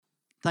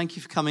Thank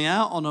you for coming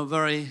out on a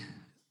very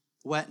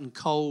wet and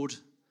cold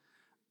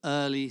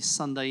early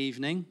Sunday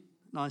evening.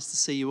 Nice to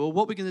see you all.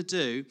 What we're going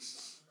to do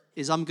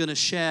is I'm going to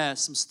share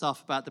some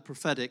stuff about the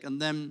prophetic,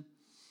 and then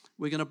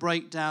we're going to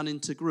break down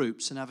into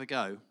groups and have a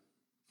go.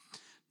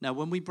 Now,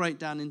 when we break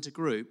down into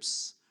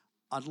groups,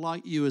 I'd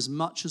like you as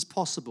much as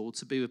possible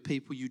to be with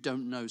people you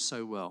don't know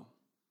so well,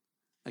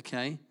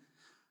 okay?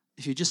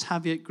 If you just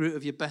have your group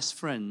of your best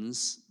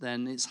friends,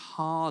 then it's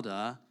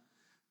harder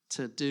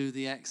to do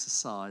the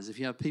exercise if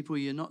you have people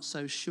you're not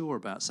so sure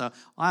about. So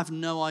I have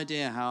no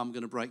idea how I'm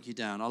going to break you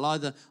down. I'll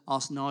either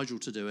ask Nigel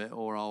to do it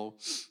or I'll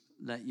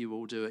let you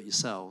all do it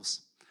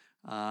yourselves.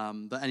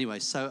 But anyway,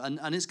 so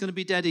and it's going to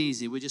be dead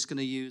easy. We're just going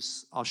to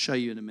use, I'll show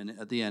you in a minute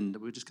at the end,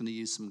 we're just going to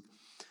use some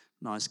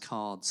nice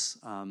cards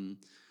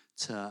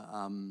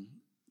to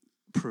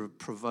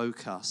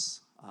provoke us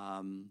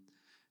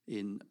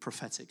in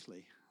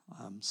prophetically.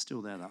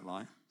 Still there, that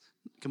light.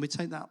 Can we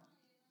take that?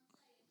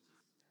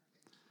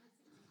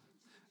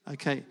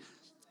 Okay,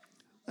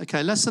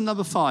 lesson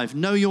number 5,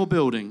 know your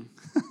building.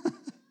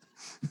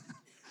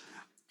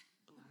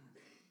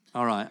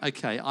 All right,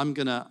 okay, I'm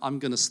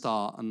gonna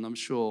start, and I'm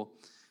sure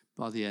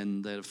by the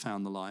end they'll have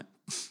found the light.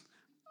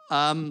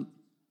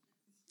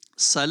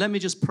 So let me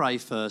just pray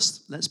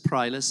first. Let's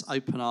pray, let's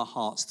open our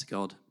hearts to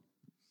God.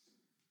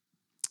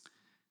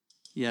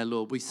 Yeah,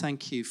 Lord, we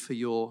thank you for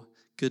your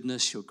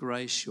goodness, your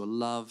grace, your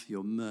love,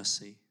 your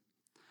mercy.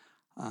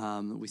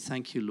 We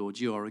thank you, Lord,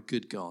 you are a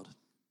good God.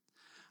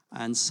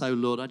 And so,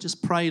 Lord, I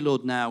just pray,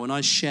 Lord, now, when I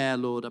share,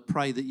 Lord, I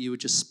pray that you would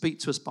just speak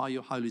to us by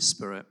your Holy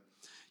Spirit.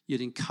 You'd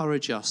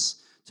encourage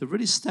us to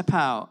really step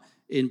out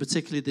in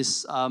particularly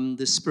this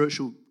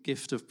spiritual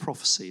gift of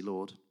prophecy,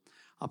 Lord.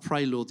 I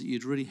pray, Lord, that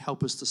you'd really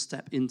help us to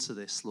step into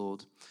this,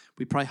 Lord.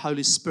 We pray,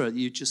 Holy Spirit, that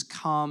you'd just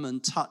come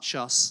and touch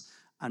us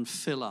and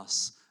fill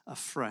us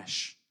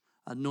afresh,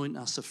 anoint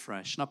us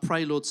afresh. And I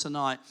pray, Lord,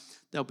 tonight,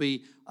 there'll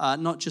be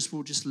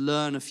we'll just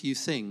learn a few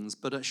things,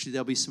 but actually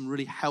there'll be some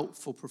really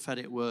helpful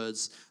prophetic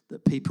words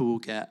that people will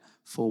get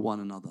for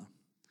one another.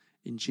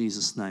 In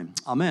Jesus' name.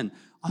 Amen.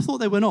 I thought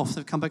they went off.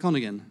 They've come back on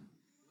again.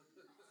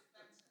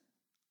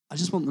 I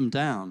just want them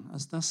down.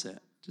 That's it.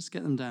 Just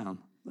get them down.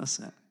 That's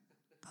it.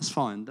 That's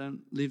fine.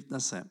 Don't leave.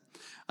 That's it.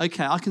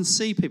 Okay, I can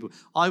see people.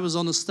 I was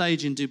on a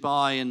stage in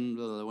Dubai in,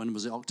 when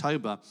was it,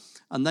 October,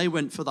 and they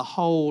went for the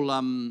whole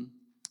kind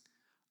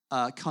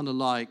of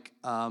like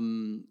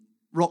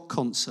rock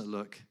concert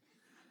look.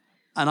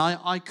 And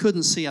I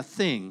couldn't see a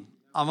thing.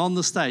 I'm on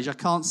the stage. I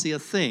can't see a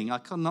thing. I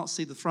cannot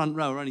see the front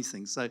row or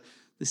anything. So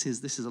this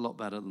is a lot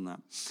better than that.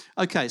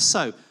 Okay,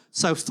 so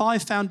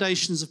 5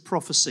 foundations of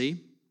prophecy.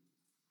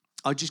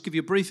 I'll just give you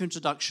a brief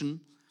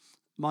introduction,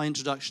 my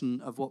introduction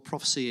of what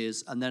prophecy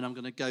is, and then I'm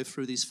going to go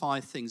through these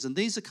 5 things. And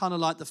these are kind of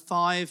like the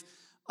 5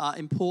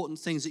 important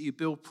things that you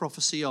build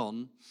prophecy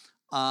on,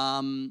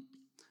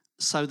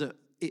 so that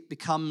it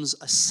becomes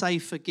a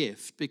safer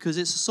gift, because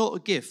it's a sort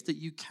of gift that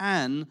you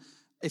can,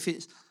 if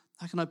it's,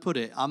 how can I put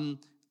it?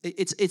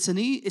 It's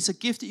a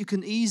gift that you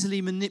can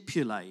easily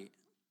manipulate.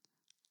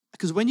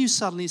 Because when you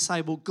suddenly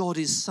say, well, God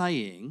is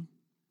saying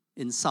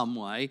in some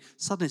way,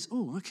 suddenly it's,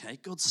 oh, okay,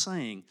 God's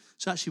saying.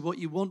 So actually what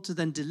you want to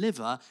then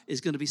deliver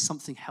is going to be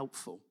something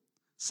helpful.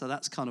 So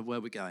that's kind of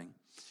where we're going.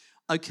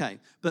 Okay,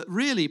 but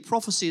really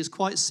prophecy is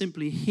quite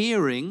simply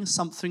hearing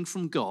something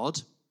from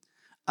God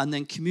and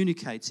then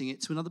communicating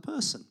it to another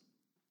person.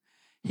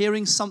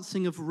 Hearing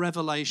something of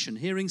revelation,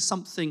 hearing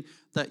something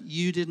that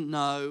you didn't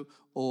know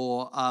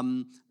or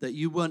that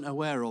you weren't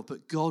aware of,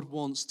 but God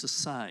wants to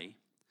say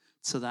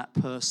to that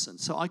person.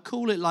 So I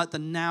call it like the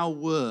now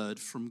word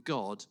from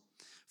God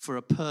for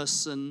a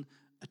person,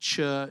 a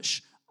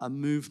church, a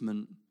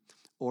movement,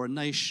 or a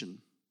nation.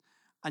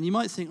 And you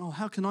might think, oh,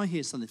 how can I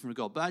hear something from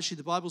God? But actually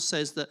the Bible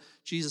says that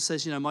Jesus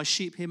says, my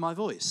sheep hear my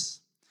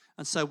voice.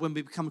 And so when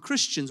we become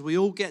Christians, we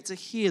all get to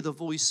hear the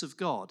voice of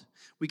God.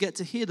 We get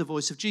to hear the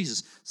voice of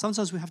Jesus.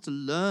 Sometimes we have to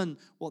learn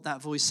what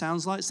that voice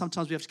sounds like.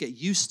 Sometimes we have to get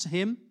used to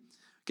him,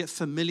 get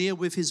familiar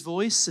with his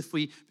voice.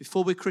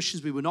 Before we're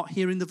Christians, we were not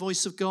hearing the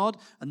voice of God.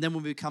 And then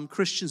when we become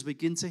Christians, we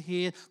begin to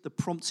hear the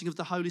prompting of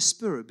the Holy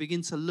Spirit,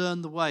 begin to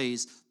learn the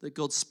ways that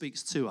God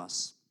speaks to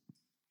us.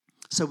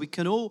 So we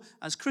can all,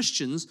 as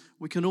Christians,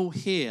 we can all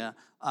hear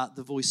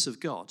the voice of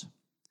God.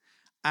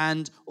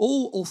 And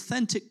all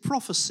authentic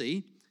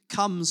prophecy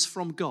comes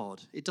from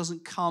God. It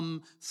doesn't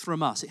come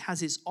from us. It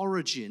has its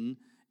origin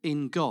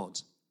in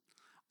God.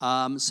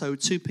 So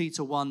 2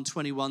 Peter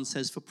 1:21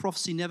 says, for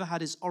prophecy never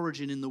had its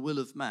origin in the will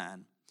of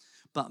man,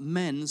 but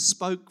men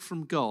spoke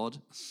from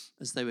God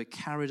as they were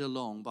carried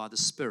along by the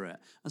Spirit.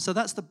 And so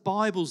that's the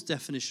Bible's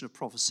definition of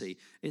prophecy.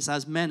 It's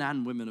as men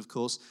and women, of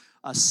course,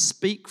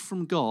 speak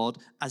from God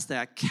as they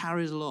are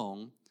carried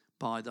along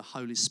by the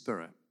Holy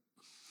Spirit.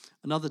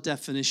 Another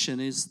definition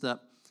is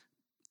that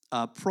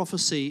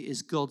prophecy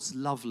is God's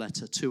love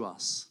letter to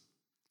us,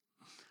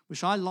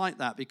 which I like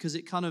that because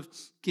it kind of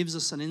gives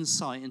us an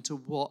insight into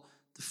what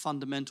the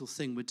fundamental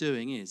thing we're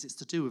doing is. It's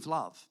to do with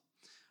love.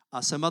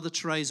 So Mother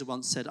Teresa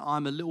once said,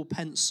 I'm a little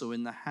pencil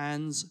in the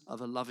hands of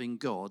a loving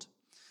God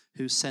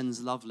who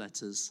sends love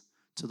letters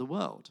to the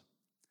world.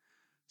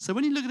 So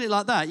when you look at it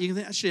like that, you can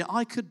think, actually,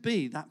 I could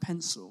be that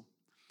pencil.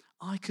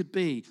 I could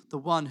be the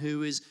one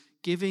who is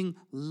giving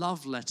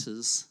love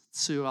letters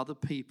to other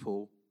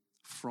people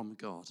from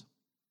God.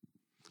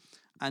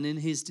 And in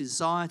his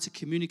desire to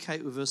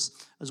communicate with us,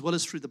 as well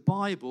as through the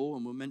Bible,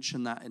 and we'll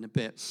mention that in a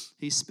bit,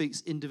 he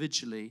speaks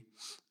individually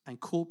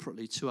and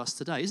corporately to us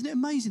today. Isn't it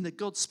amazing that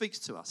God speaks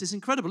to us? It's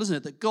incredible, isn't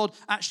it, that God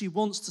actually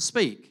wants to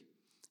speak?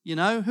 You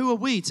know, who are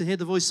we to hear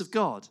the voice of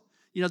God?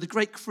 You know, the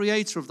great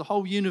creator of the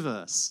whole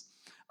universe.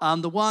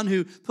 The one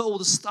who put all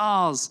the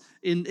stars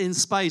in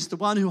space, the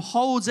one who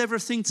holds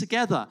everything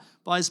together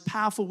by his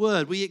powerful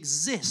word. We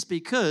exist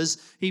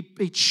because he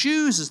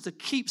chooses to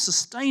keep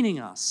sustaining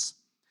us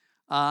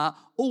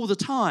all the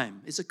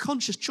time. It's a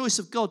conscious choice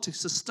of God to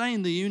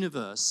sustain the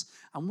universe,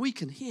 and we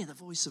can hear the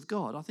voice of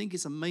God. I think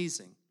it's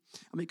amazing.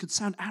 I mean, it could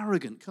sound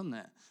arrogant, couldn't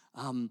it?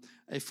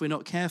 If we're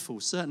not careful.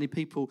 Certainly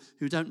people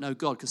who don't know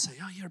God can say,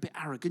 oh, you're a bit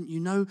arrogant. You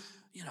know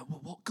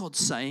what God's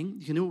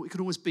saying. It could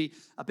always be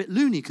a bit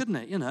loony, couldn't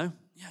it?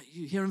 Yeah,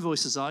 you hearing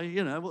voices, are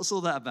you? What's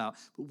all that about?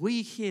 But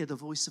we hear the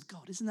voice of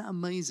God. Isn't that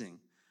amazing?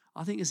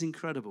 I think it's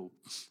incredible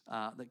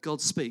that God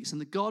speaks,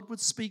 and that God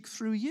would speak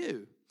through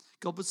you.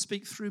 God would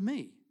speak through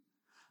me.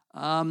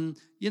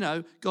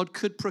 God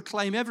could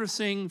proclaim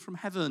everything from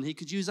heaven. He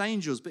could use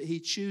angels, but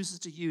he chooses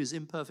to use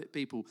imperfect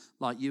people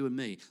like you and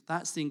me.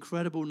 That's the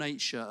incredible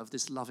nature of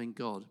this loving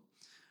God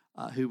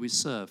who we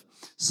serve.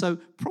 So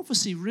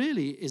prophecy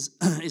really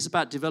is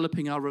about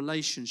developing our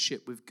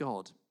relationship with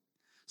God.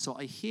 So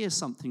I hear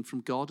something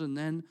from God and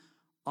then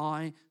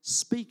I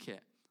speak it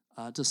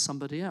to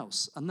somebody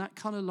else. And that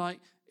kind of like,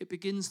 it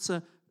begins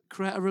to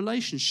create a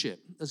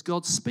relationship as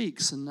God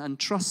speaks and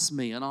trusts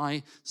me, and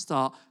I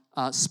start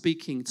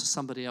speaking to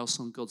somebody else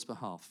on God's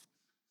behalf.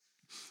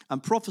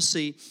 And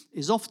prophecy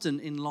is often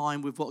in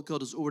line with what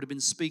God has already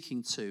been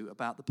speaking to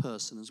about the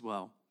person as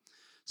well.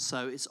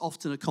 So it's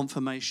often a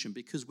confirmation,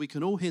 because we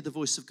can all hear the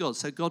voice of God.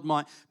 So God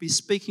might be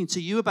speaking to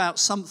you about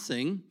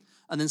something,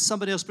 and then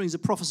somebody else brings a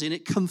prophecy, and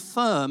it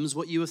confirms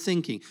what you were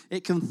thinking.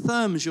 It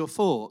confirms your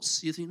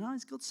thoughts. You think, oh,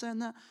 is God saying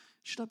that?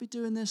 Should I be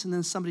doing this? And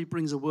then somebody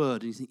brings a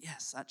word, and you think,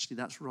 yes, actually,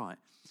 that's right.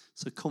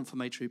 So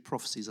confirmatory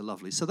prophecies are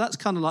lovely. So that's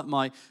kind of like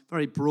my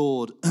very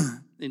broad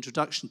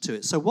introduction to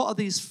it. So what are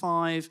these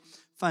 5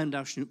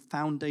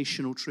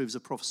 foundational truths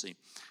of prophecy?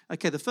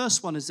 Okay, the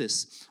first one is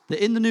this,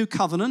 that in the new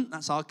covenant,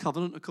 that's our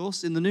covenant, of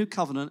course, in the new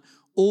covenant,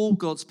 all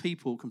God's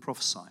people can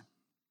prophesy.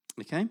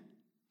 Okay?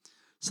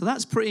 So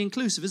that's pretty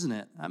inclusive, isn't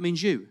it? That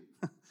means you.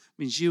 It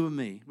means you and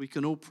me. We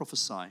can all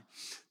prophesy.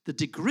 The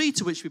degree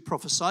to which we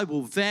prophesy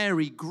will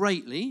vary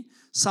greatly.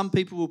 Some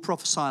people will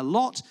prophesy a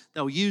lot.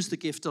 They'll use the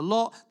gift a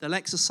lot. They'll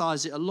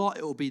exercise it a lot.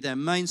 It will be their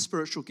main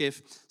spiritual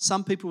gift.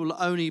 Some people will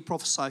only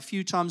prophesy a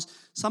few times.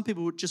 Some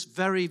people will just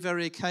very,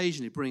 very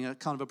occasionally bring a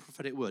kind of a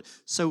prophetic word.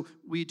 So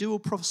we do all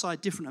prophesy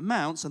different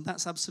amounts, and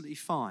that's absolutely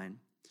fine.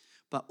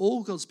 But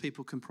all God's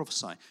people can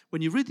prophesy.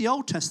 When you read the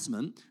Old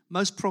Testament,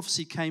 most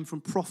prophecy came from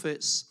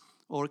prophets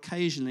or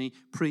occasionally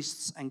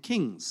priests and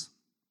kings.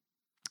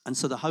 And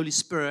so the Holy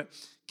Spirit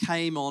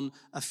came on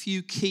a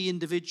few key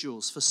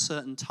individuals for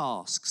certain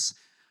tasks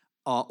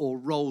or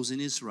roles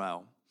in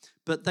Israel.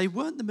 But they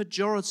weren't the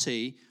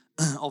majority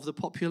of the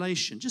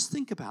population. Just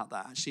think about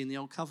that, actually, in the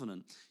Old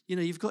Covenant.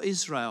 You've got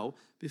Israel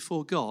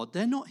before God.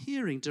 They're not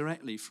hearing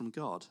directly from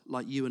God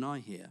like you and I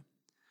hear,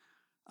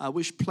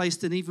 which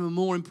placed an even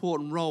more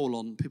important role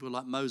on people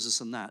like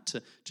Moses and that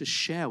to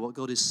share what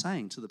God is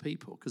saying to the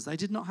people, because they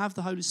did not have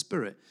the Holy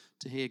Spirit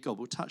to hear God.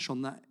 We'll touch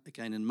on that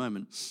again in a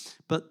moment.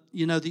 But,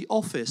 the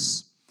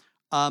office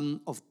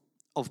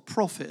of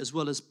prophet as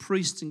well as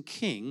priest and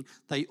king,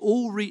 they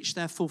all reach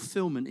their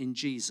fulfillment in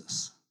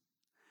Jesus.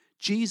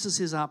 Jesus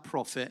is our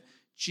prophet,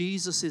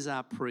 Jesus is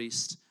our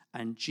priest,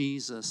 and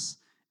Jesus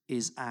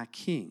is our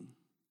king.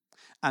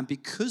 And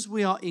because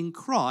we are in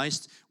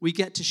Christ, we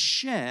get to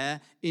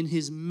share in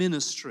his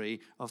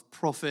ministry of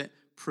prophet,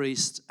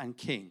 priest, and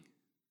king.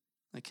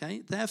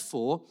 Okay?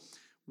 Therefore,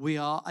 we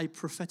are a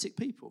prophetic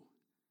people.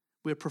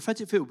 We're a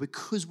prophetic people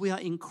because we are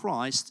in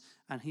Christ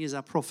and he is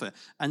our prophet.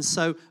 And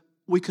so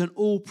we can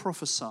all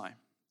prophesy.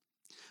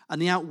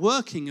 And the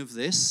outworking of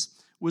this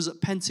was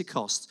at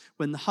Pentecost,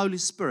 when the Holy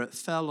Spirit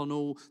fell on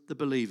all the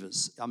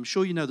believers. I'm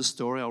sure you know the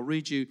story. I'll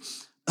read you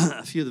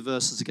a few of the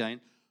verses again.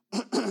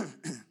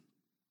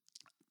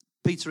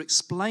 Peter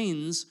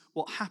explains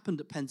what happened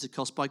at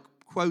Pentecost by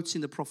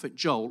quoting the prophet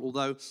Joel,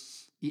 although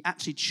he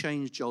actually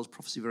changed Joel's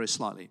prophecy very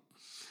slightly.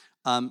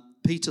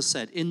 Peter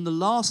said, in the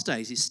last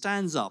days, he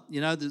stands up.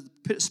 The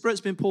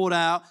Spirit's been poured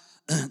out.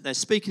 They're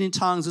speaking in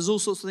tongues. There's all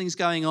sorts of things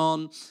going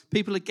on.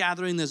 People are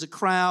gathering. There's a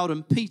crowd.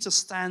 And Peter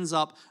stands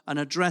up and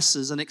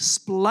addresses and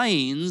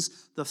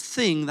explains the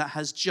thing that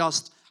has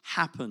just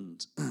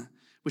happened,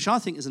 which I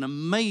think is an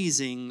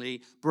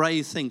amazingly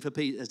brave thing for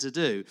Peter to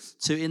do,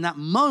 to in that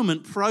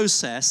moment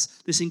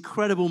process this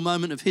incredible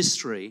moment of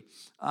history.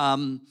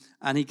 And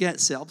he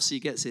gets it. Obviously,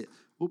 he gets it.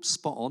 Whoops,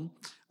 spot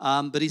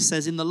on. But he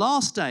says, in the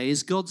last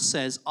days, God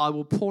says, I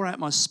will pour out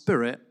my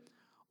Spirit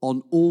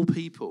on all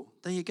people.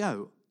 There you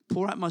go.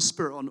 Pour out my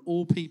Spirit on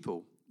all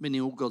people, meaning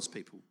all God's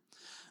people.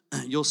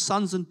 Your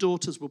sons and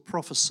daughters will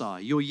prophesy.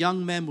 Your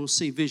young men will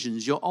see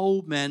visions. Your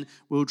old men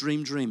will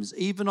dream dreams.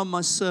 Even on my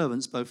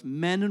servants, both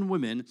men and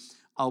women,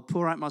 I'll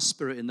pour out my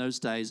spirit in those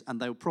days, and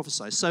they will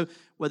prophesy. So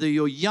whether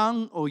you're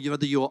young or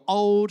whether you're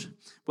old,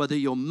 whether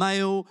you're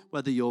male,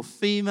 whether you're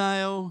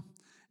female,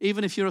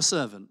 even if you're a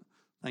servant,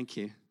 thank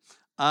you,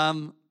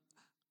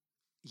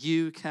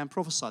 you can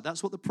prophesy.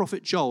 That's what the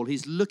prophet Joel,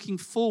 he's looking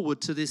forward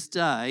to this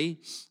day.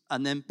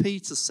 And then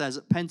Peter says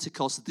at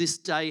Pentecost, this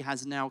day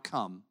has now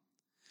come.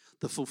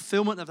 The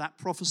fulfillment of that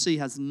prophecy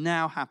has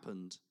now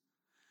happened.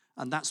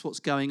 And that's what's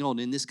going on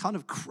in this kind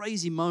of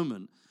crazy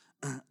moment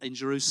in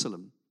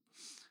Jerusalem.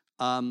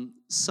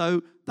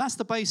 So that's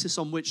the basis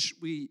on which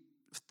we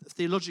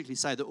theologically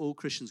say that all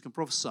Christians can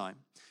prophesy.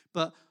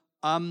 But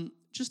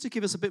just to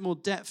give us a bit more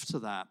depth to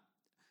that,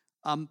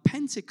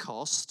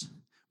 Pentecost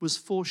was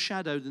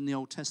foreshadowed in the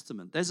Old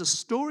Testament. There's a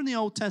story in the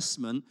Old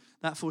Testament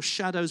that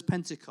foreshadows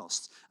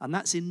Pentecost, and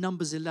that's in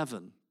Numbers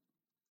 11.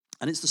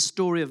 And it's the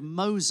story of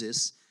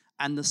Moses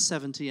and the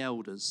 70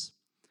 elders.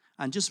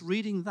 And just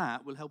reading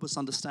that will help us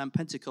understand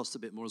Pentecost a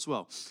bit more as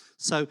well.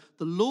 So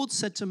the Lord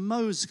said to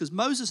Moses, because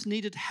Moses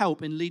needed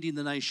help in leading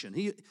the nation.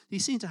 He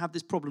seemed to have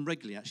this problem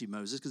regularly, actually,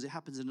 Moses, because it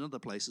happens in another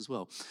place as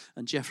well.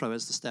 And Jethro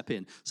has to step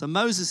in. So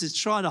Moses is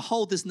trying to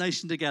hold this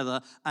nation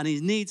together, and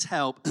he needs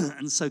help.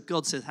 And so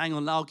God says, hang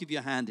on, I'll give you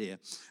a hand here.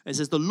 It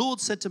says, the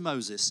Lord said to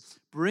Moses,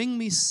 bring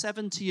me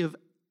 70 of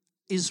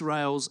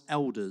Israel's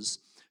elders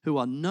who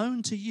are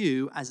known to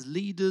you as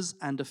leaders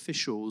and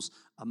officials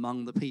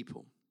among the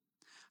people.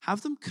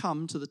 Have them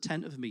come to the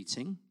tent of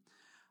meeting,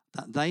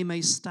 that they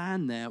may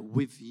stand there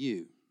with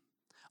you.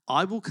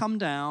 I will come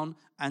down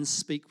and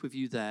speak with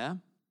you there.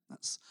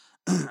 That's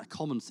a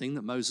common thing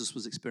that Moses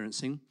was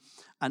experiencing.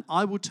 And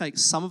I will take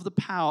some of the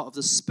power of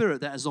the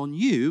Spirit that is on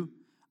you,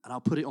 and I'll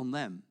put it on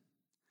them.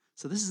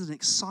 So this is an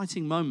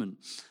exciting moment.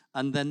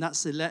 And then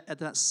that's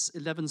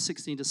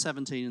 11:16 to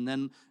 17. And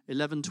then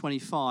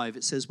 11:25,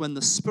 it says, when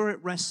the Spirit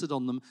rested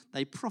on them,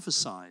 they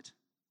prophesied.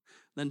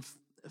 Then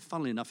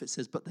funnily enough, it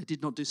says, but they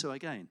did not do so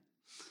again.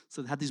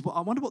 So they had these, I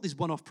wonder what these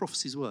one-off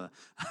prophecies were.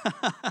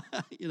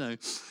 They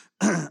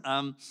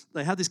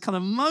had this kind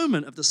of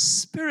moment of the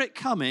Spirit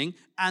coming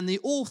and the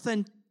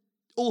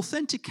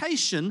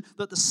authentication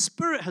that the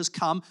Spirit has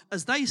come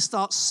as they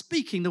start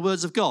speaking the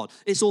words of God.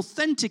 It's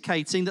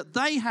authenticating that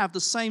they have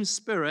the same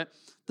Spirit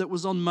that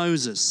was on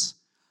Moses,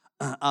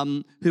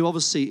 who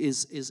obviously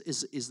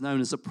is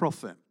known as a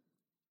prophet.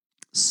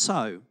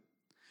 So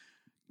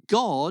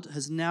God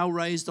has now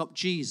raised up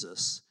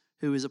Jesus,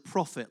 who is a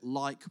prophet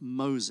like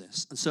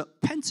Moses. And so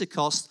at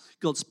Pentecost,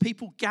 God's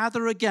people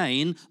gather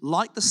again,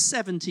 like the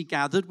 70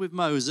 gathered with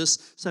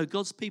Moses. So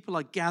God's people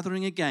are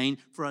gathering again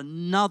for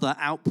another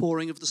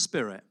outpouring of the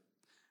Spirit.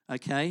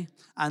 Okay?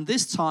 And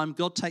this time,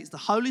 God takes the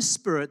Holy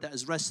Spirit that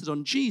has rested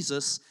on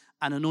Jesus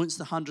and anoints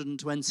the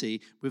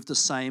 120 with the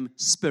same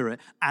Spirit.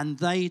 And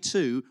they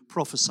too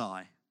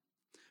prophesy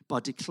by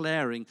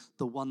declaring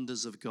the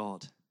wonders of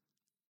God.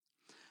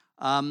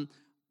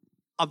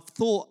 I've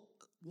thought,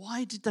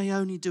 why did they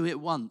only do it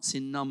once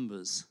in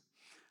Numbers?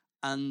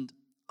 And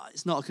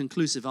it's not a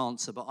conclusive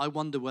answer, but I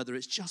wonder whether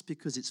it's just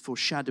because it's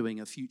foreshadowing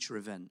a future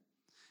event.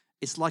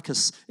 It's like a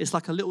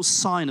little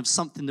sign of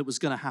something that was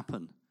going to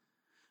happen.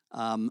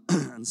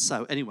 And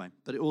so anyway,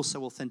 but it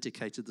also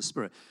authenticated the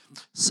Spirit.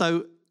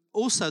 So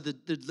also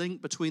the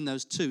link between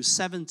those two,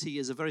 70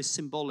 is a very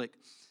symbolic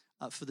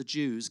for the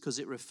Jews because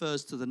it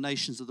refers to the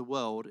nations of the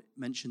world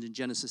mentioned in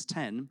Genesis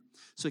 10.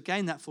 So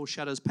again, that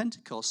foreshadows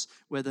Pentecost,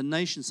 where the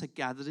nations had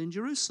gathered in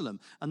Jerusalem.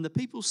 And the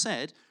people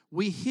said,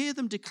 we hear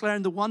them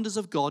declaring the wonders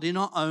of God in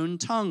our own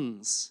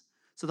tongues.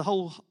 So the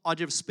whole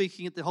idea of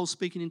the whole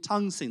speaking in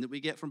tongues thing that we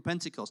get from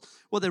Pentecost,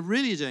 what they're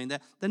really doing,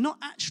 they're not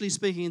actually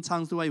speaking in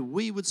tongues the way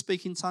we would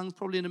speak in tongues,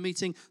 probably in a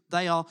meeting.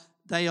 They are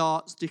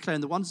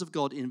declaring the wonders of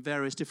God in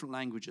various different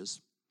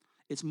languages.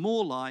 It's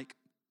more like,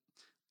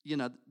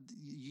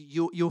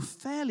 you're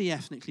fairly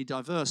ethnically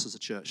diverse as a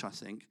church, I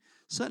think.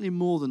 Certainly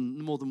more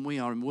than we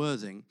are in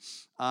Worthing.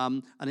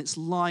 And it's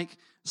like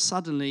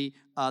suddenly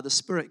the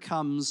Spirit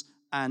comes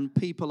and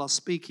people are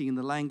speaking in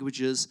the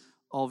languages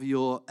of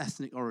your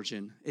ethnic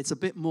origin. It's a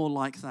bit more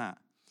like that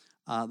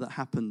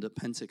happened at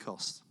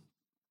Pentecost.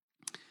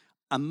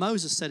 And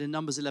Moses said in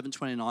Numbers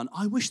 11:29,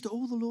 I wish that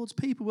all the Lord's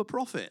people were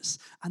prophets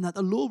and that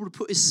the Lord would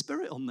put his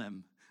Spirit on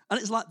them. And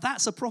it's like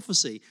that's a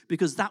prophecy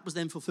because that was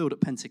then fulfilled at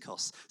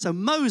Pentecost. So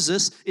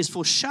Moses is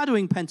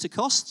foreshadowing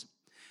Pentecost.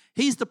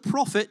 He's the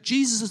prophet.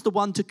 Jesus is the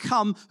one to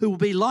come who will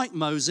be like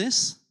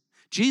Moses.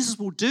 Jesus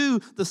will do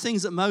the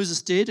things that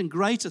Moses did and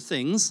greater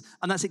things.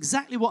 And that's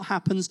exactly what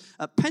happens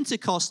at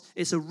Pentecost.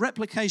 It's a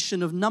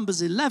replication of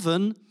Numbers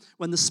 11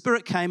 when the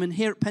Spirit came. And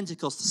here at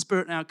Pentecost, the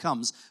Spirit now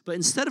comes. But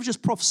instead of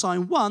just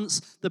prophesying once,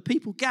 the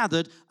people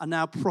gathered are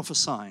now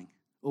prophesying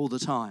all the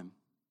time.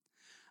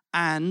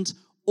 And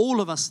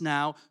all of us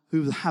now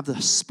who have the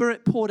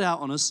Spirit poured out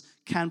on us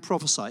can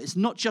prophesy. It's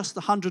not just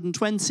the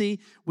 120.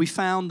 We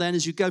found then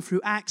as you go through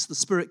Acts, the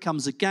Spirit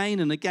comes again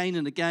and again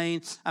and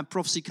again, and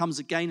prophecy comes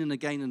again and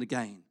again and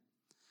again.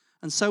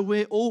 And so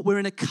we're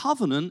in a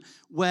covenant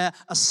where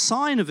a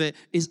sign of it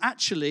is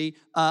actually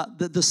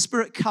the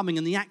Spirit coming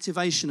and the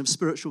activation of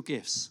spiritual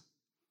gifts.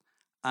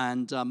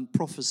 And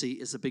prophecy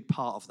is a big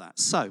part of that.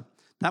 So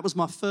that was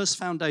my first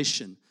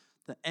foundation,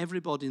 that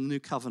everybody in the new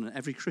covenant,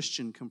 every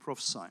Christian can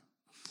prophesy.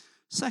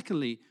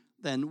 Secondly,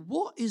 then,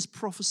 what is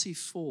prophecy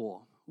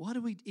for? Why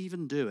do we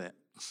even do it?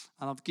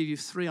 And I'll give you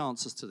 3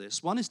 answers to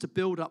this. One is to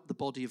build up the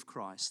body of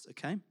Christ,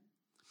 okay?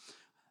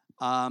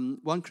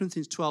 1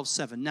 Corinthians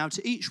 12:7. Now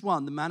to each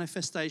one, the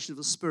manifestation of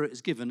the Spirit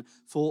is given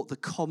for the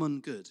common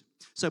good.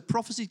 So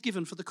prophecy is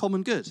given for the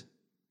common good.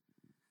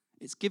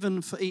 It's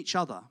given for each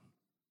other,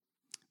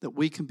 that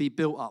we can be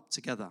built up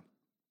together.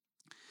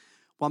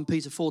 1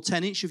 Peter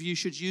 4:10, each of you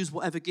should use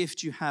whatever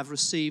gift you have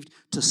received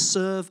to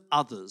serve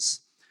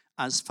others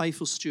as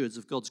faithful stewards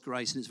of God's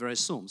grace in its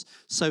various forms.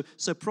 So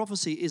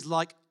prophecy is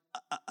like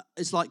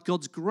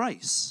God's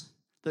grace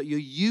that you're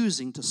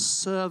using to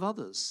serve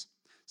others.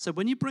 So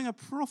when you bring a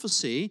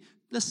prophecy,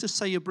 let's just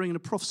say you're bringing a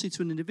prophecy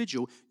to an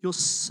individual, you're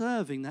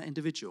serving that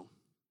individual,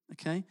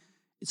 okay?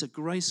 It's a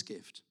grace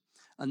gift.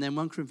 And then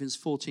 1 Corinthians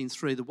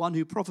 14:3, the one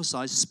who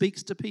prophesies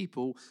speaks to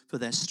people for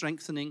their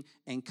strengthening,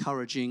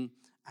 encouraging,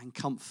 and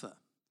comfort.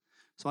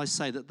 So I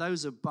say that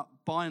those are,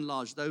 by and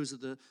large, those are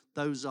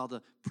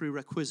the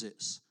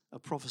prerequisites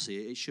of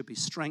prophecy. It should be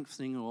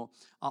strengthening or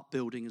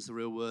upbuilding is the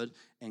real word,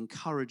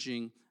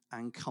 encouraging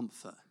and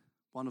comfort.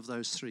 One of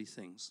those 3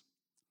 things.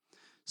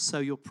 So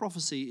your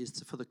prophecy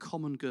is for the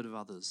common good of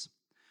others.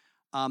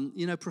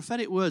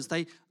 Prophetic words,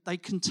 they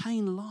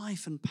contain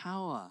life and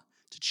power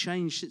to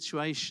change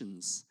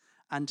situations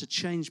and to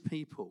change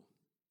people.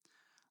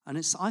 And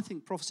I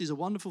think prophecy is a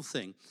wonderful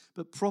thing,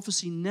 but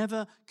prophecy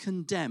never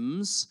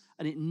condemns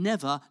and it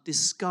never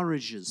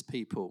discourages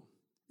people.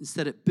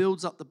 Instead, it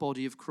builds up the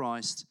body of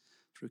Christ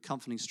through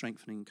comforting,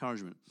 strengthening,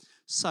 encouragement.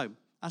 So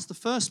that's the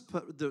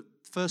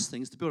first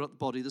thing is to build up the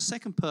body. The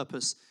second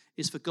purpose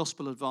is for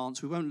gospel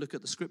advance. We won't look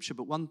at the scripture,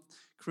 but 1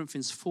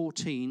 Corinthians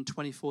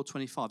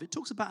 14:24-25. It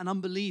talks about an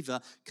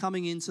unbeliever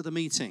coming into the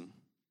meeting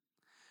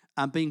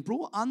and being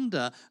brought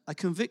under a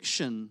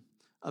conviction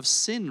of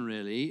sin,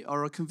 really,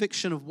 or a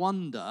conviction of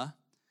wonder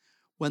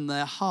when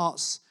their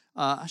hearts,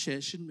 actually,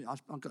 it shouldn't be,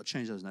 I've got to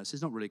change those notes.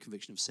 It's not really a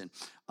conviction of sin.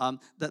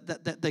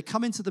 That they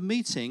come into the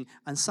meeting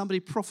and somebody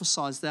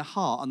prophesies their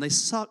heart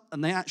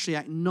and they actually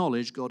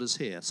acknowledge God is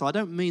here. So I've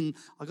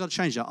got to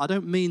change that. I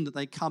don't mean that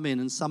they come in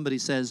and somebody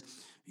says,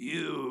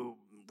 you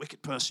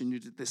wicked person, you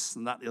did this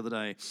and that the other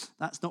day.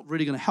 That's not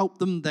really going to help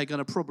them. They're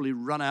going to probably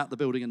run out the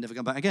building and never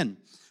come back again.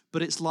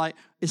 But it's like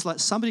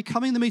somebody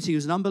coming in the meeting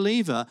who's an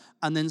unbeliever,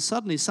 and then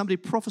suddenly somebody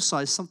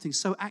prophesies something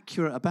so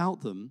accurate about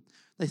them,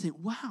 they think,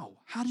 wow,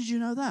 how did you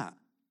know that?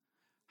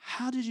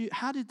 How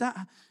did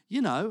that,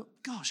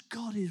 gosh,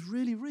 God is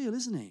really real,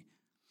 isn't he?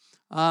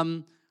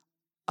 I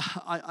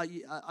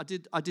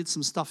did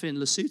some stuff in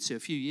Lesotho a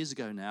few years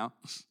ago now.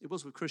 It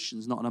was with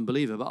Christians, not an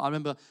unbeliever, but I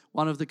remember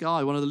one of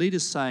the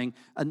leaders saying,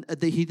 and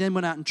he then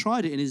went out and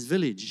tried it in his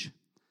village.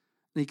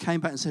 And he came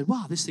back and said,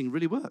 wow, this thing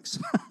really works.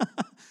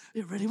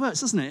 It really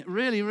works, doesn't it? It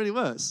really, really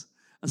works.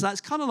 And so that's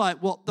kind of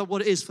like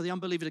what it is for the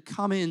unbeliever to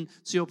come in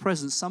to your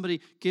presence. Somebody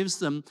gives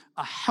them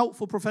a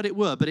helpful prophetic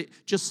word, but it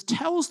just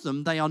tells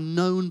them they are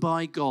known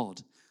by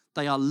God.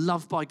 They are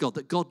loved by God,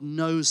 that God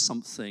knows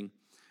something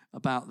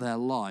about their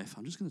life.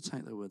 I'm just going to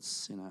take the word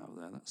sin out of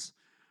there. That's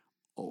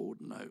old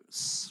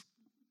notes.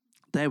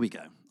 There we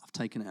go. I've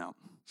taken it out.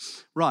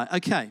 Right,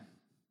 okay.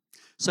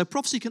 So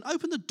prophecy can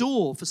open the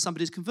door for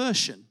somebody's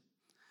conversion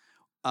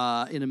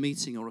in a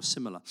meeting or a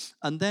similar.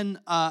 And then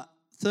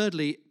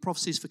thirdly,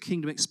 prophecies for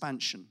kingdom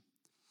expansion.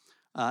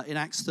 In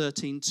Acts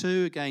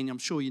 13:2, again, I'm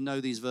sure you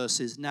know these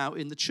verses. Now,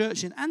 in the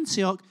church in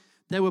Antioch,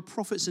 there were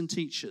prophets and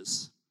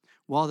teachers.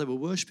 While they were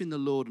worshiping the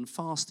Lord and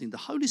fasting, the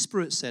Holy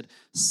Spirit said,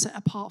 set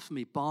apart for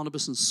me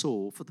Barnabas and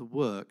Saul for the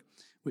work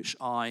which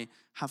I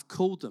have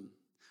called them.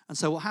 And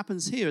so what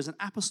happens here is an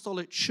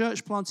apostolic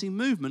church planting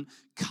movement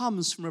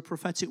comes from a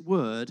prophetic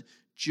word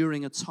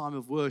during a time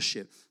of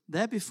worship.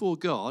 They're before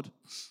God,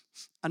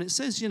 and it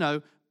says,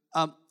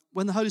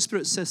 when the Holy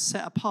Spirit says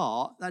set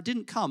apart, that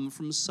didn't come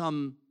from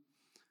some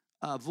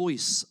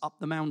voice up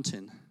the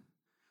mountain.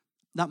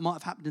 That might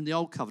have happened in the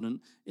Old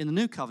Covenant. In the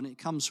New Covenant,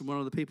 it comes from one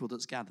of the people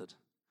that's gathered.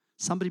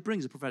 Somebody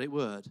brings a prophetic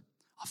word.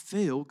 I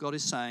feel God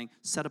is saying,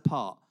 set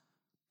apart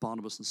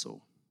Barnabas and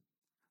Saul.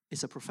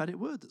 It's a prophetic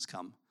word that's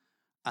come.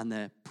 And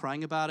they're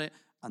praying about it,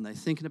 and they're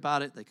thinking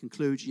about it. They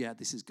conclude, yeah,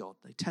 this is God.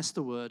 They test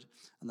the word,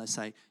 and they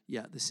say,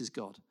 yeah, this is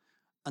God.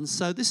 And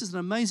so this is an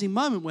amazing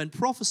moment when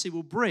prophecy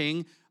will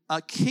bring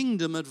a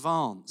kingdom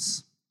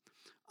advance.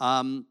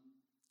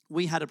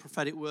 We had a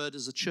prophetic word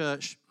as a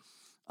church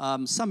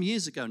some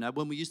years ago now,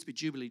 when we used to be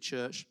Jubilee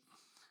Church.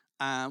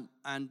 And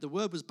the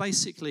word was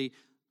basically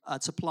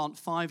to plant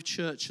 5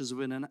 churches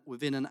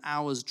within an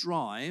hour's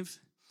drive.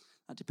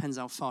 That depends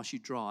how fast you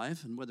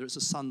drive and whether it's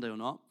a Sunday or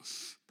not.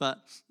 But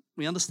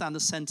we understand the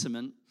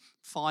sentiment.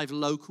 5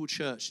 local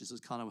churches is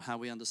kind of how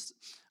we understand.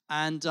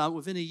 And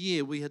within a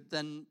year, we had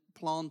then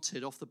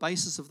planted off the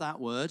basis of that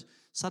word,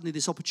 suddenly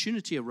this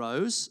opportunity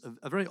arose,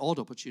 a very odd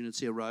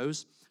opportunity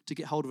arose, to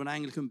get hold of an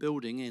Anglican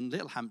building in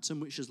Littlehampton,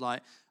 which is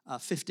like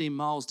 15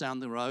 miles down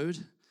the road,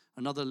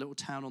 another little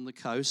town on the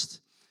coast.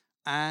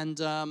 And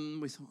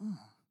we thought,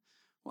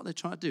 what are they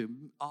trying to do?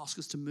 Ask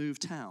us to move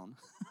town.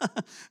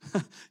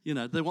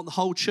 They want the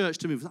whole church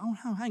to move.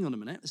 Oh, hang on a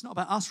minute. It's not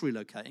about us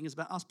relocating. It's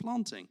about us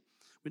planting.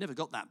 We never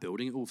got that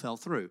building. It all fell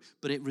through.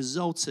 But it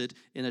resulted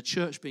in a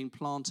church being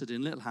planted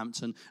in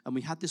Littlehampton, and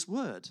we had this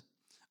word.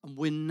 And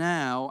we're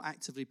now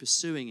actively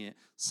pursuing it,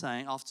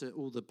 saying, after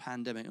all the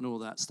pandemic and all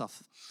that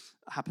stuff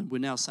happened, we're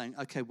now saying,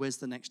 okay, where's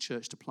the next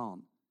church to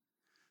plant?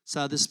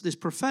 So this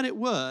prophetic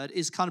word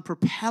is kind of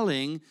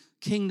propelling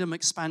kingdom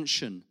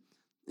expansion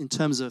in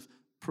terms of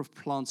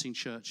planting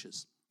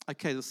churches.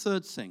 Okay, the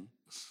third thing,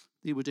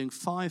 we're doing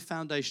 5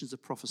 foundations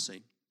of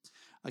prophecy.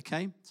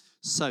 Okay,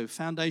 so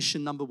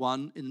foundation number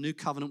 1, in the new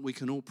covenant, we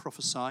can all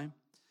prophesy.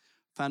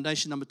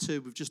 Foundation number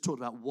 2, we've just talked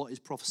about what is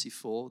prophecy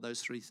for,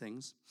 those 3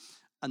 things.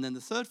 And then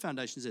the third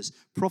foundation is this: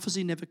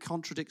 prophecy never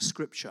contradicts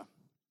Scripture,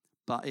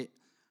 but it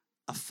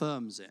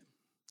affirms it.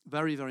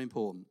 Very, very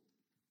important.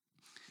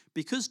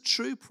 Because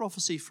true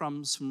prophecy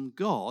comes from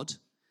God,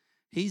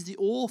 he's the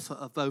author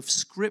of both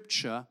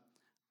Scripture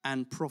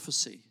and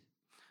prophecy.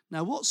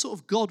 Now, what sort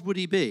of God would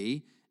he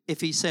be if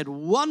he said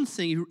one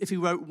thing, if he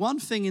wrote one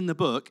thing in the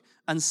book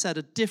and said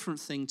a different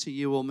thing to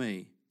you or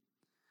me?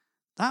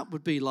 That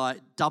would be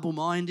like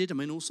double-minded. I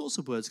mean, all sorts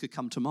of words could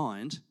come to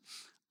mind.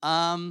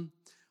 And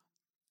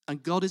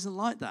God isn't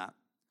like that.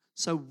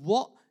 So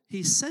what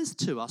he says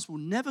to us will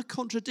never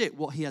contradict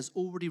what he has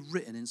already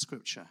written in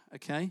Scripture,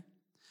 okay?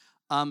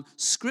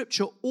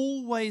 Scripture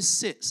always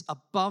sits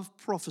above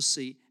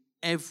prophecy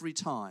every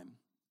time,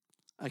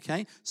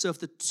 okay? So if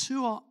the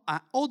two are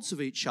at odds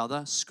of each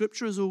other,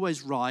 Scripture is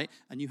always right,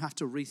 and you have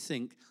to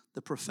rethink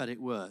the prophetic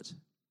word.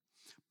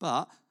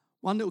 But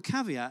one little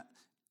caveat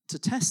to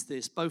test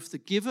this, both the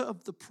giver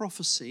of the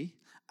prophecy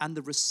and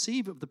the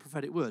receiver of the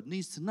prophetic word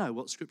needs to know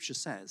what Scripture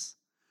says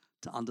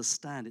to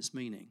understand its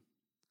meaning.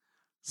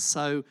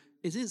 So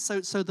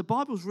the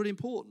Bible is really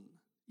important.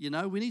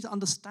 We need to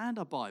understand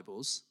our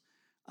Bibles,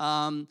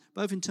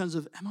 both in terms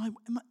of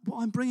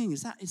what I'm bringing,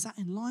 is that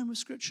in line with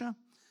Scripture?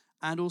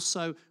 And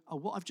also,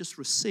 what I've just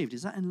received,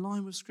 is that in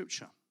line with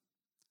Scripture?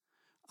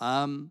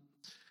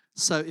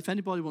 So if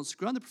anybody wants to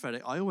grow in the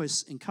prophetic, I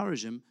always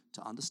encourage them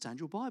to understand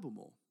your Bible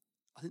more.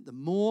 I think the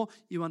more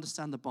you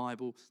understand the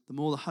Bible, the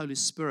more the Holy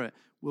Spirit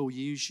will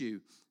use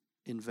you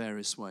in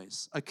various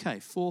ways. Okay,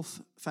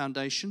 4th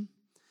foundation,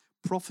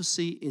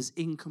 prophecy is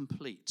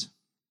incomplete.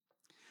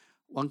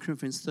 1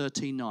 Corinthians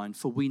 13:9,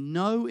 for we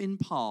know in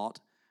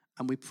part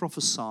and we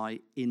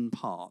prophesy in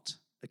part.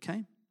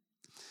 Okay?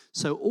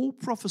 So all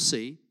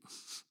prophecy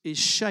is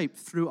shaped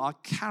through our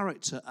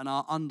character and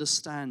our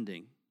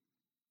understanding.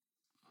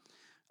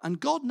 And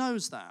God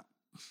knows that.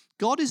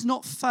 God is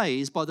not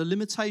fazed by the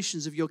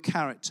limitations of your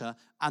character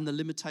and the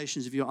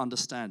limitations of your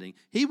understanding.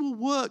 He will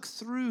work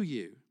through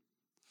you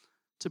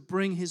to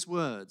bring his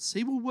words.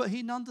 He will work.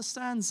 He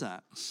understands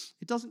that.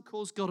 It doesn't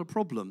cause God a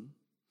problem.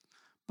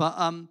 But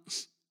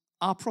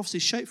our prophecy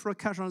is shaped for our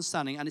character and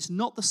understanding, and it's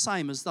not the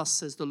same as thus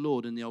says the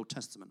Lord in the Old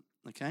Testament.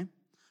 Okay?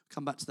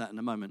 Come back to that in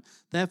a moment.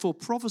 Therefore,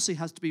 prophecy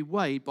has to be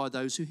weighed by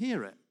those who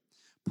hear it.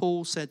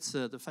 Paul said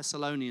to the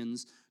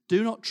Thessalonians,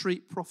 do not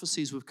treat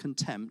prophecies with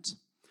contempt,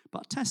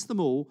 but test them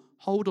all,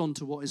 hold on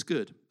to what is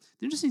good.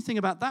 The interesting thing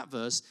about that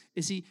verse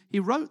is he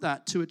wrote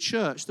that to a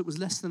church that was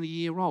less than a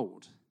year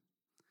old.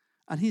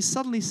 And he's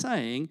suddenly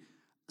saying,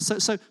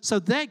 so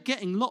they're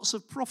getting lots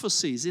of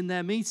prophecies in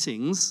their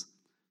meetings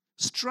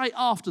straight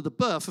after the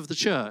birth of the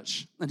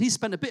church. And he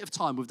spent a bit of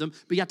time with them,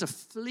 but he had to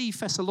flee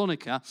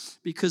Thessalonica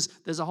because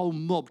there's a whole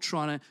mob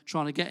trying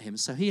to get him.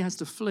 So he has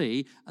to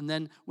flee. And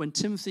then when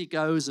Timothy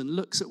goes and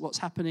looks at what's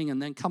happening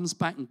and then comes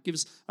back and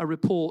gives a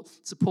report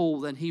to Paul,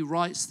 then he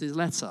writes the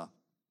letter.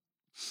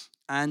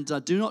 And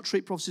do not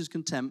treat prophecies with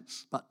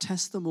contempt, but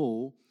test them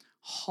all.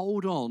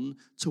 Hold on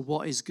to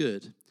what is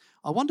good.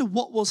 I wonder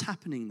what was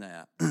happening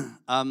there.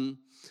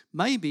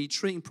 Maybe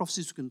treating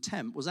prophecies with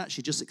contempt was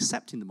actually just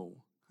accepting them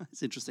all.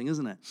 It's interesting,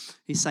 isn't it?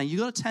 He's saying you've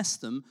got to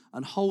test them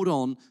and hold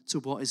on to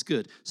what is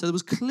good. So there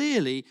was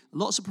clearly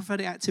lots of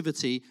prophetic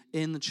activity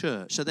in the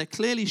church. So there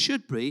clearly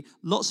should be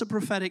lots of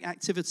prophetic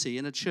activity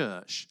in a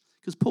church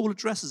because Paul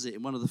addresses it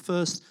in one of the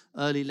first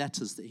early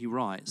letters that he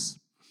writes.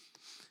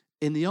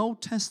 In the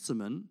Old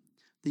Testament,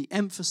 the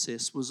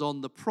emphasis was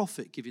on the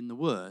prophet giving the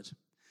word.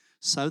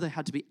 So they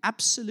had to be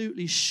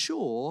absolutely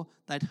sure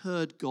they'd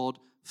heard God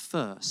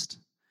first.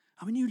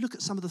 And when you look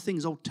at some of the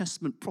things Old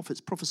Testament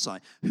prophets prophesy,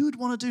 who would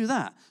want to do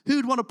that? Who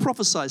would want to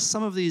prophesy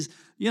some of these,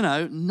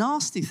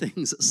 nasty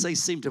things that they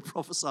seem to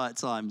prophesy at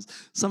times?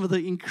 Some of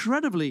the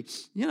incredibly,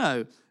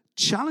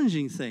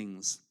 challenging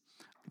things.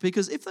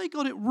 Because if they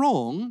got it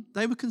wrong,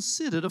 they were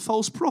considered a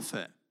false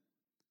prophet.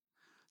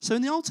 So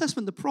in the Old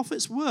Testament, the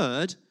prophet's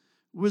word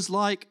was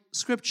like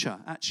Scripture,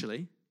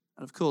 actually.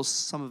 And of course,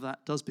 some of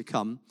that does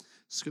become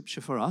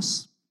Scripture for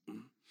us.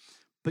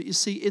 But you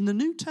see, in the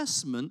New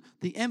Testament,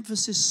 the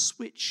emphasis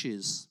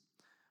switches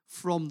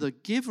from the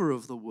giver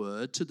of the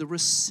word to the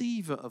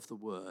receiver of the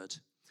word.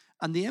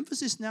 And the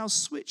emphasis now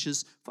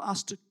switches for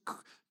us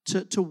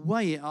to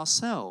weigh it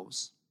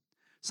ourselves.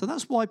 So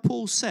that's why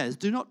Paul says,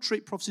 do not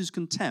treat prophecies with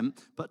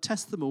contempt, but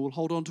test them all,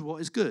 hold on to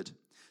what is good.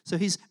 So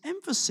his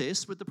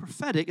emphasis with the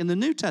prophetic in the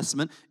New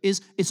Testament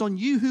is it's on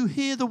you who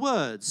hear the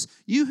words.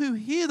 You who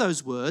hear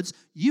those words,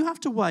 you have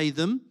to weigh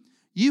them,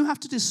 you have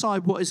to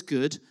decide what is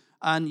good,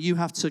 and you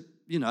have to,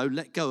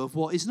 let go of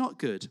what is not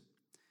good.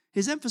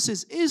 His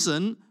emphasis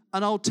isn't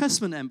an Old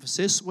Testament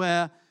emphasis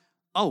where,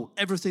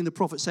 everything the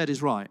prophet said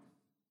is right.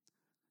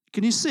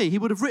 Can you see? He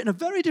would have written a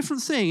very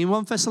different thing in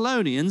 1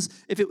 Thessalonians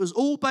if it was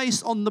all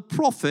based on the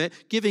prophet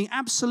giving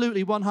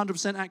absolutely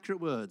 100%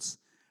 accurate words.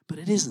 But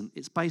it isn't.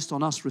 It's based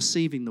on us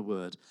receiving the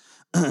word.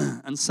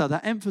 And so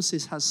that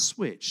emphasis has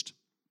switched.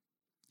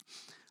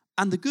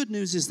 And the good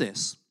news is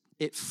this.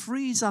 It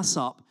frees us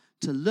up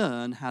to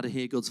learn how to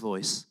hear God's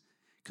voice.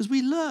 Because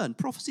we learn.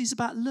 Prophecy is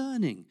about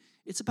learning.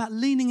 It's about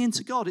leaning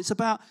into God. It's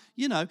about,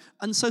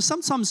 and so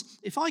sometimes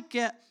if I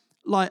get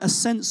like a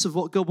sense of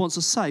what God wants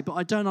to say, but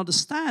I don't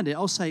understand it,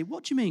 I'll say,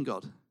 what do you mean,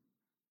 God?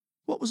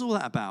 What was all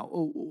that about?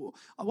 Or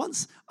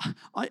once,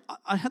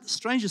 I had the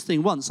strangest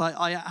thing once.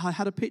 I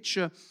had a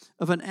picture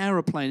of an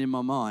aeroplane in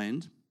my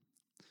mind.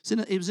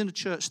 It was in a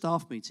church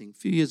staff meeting a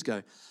few years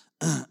ago.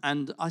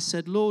 And I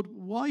said, Lord,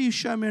 why are you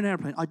showing me an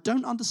airplane? I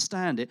don't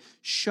understand it.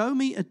 Show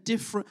me a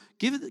different,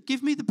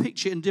 give me the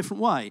picture in a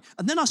different way.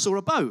 And then I saw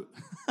a boat.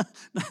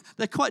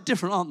 They're quite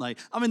different, aren't they?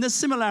 I mean, there's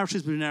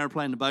similarities between an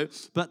airplane and a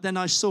boat, but then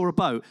I saw a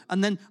boat.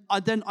 And then I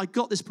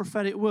got this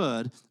prophetic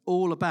word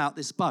all about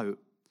this boat.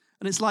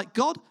 And it's like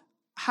God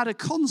had a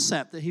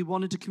concept that he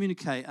wanted to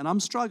communicate, and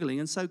I'm struggling.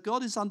 And so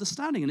God is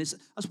understanding. And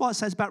that's why it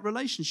says about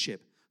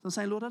relationship. I'm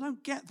saying, Lord, I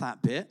don't get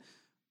that bit.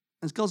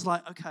 And God's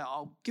like, okay,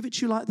 I'll give it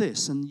to you like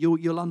this, and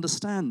you'll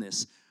understand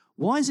this.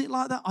 Why is it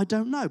like that? I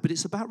don't know, but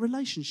it's about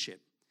relationship.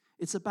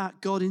 It's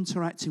about God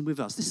interacting with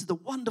us. This is the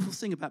wonderful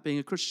thing about being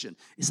a Christian.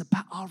 It's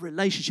about our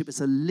relationship.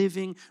 It's a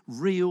living,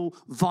 real,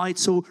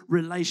 vital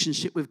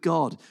relationship with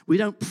God. We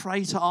don't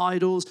pray to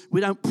idols.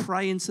 We don't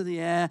pray into the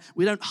air.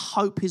 We don't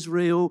hope he's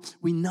real.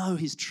 We know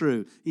he's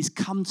true. He's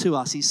come to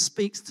us. He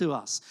speaks to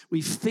us.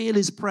 We feel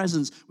his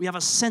presence. We have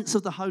a sense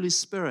of the Holy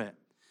Spirit.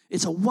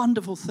 It's a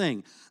wonderful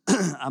thing,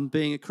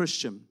 being a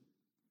Christian.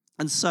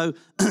 And so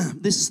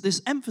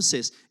this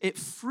emphasis, it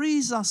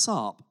frees us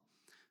up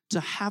to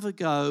have a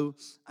go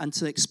and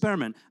to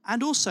experiment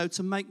and also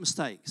to make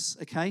mistakes,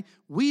 okay?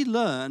 We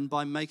learn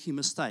by making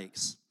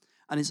mistakes,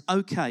 and it's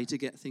okay to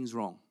get things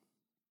wrong.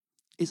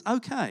 It's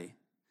okay.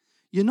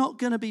 You're not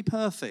going to be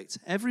perfect.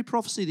 Every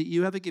prophecy that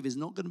you ever give is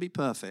not going to be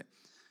perfect.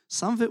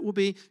 Some of it will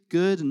be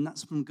good, and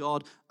that's from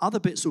God. Other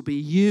bits will be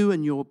you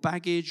and your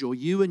baggage, or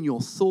you and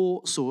your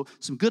thoughts, or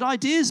some good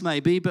ideas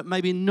maybe, but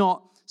maybe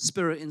not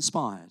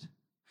Spirit-inspired.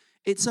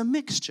 It's a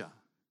mixture.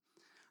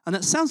 And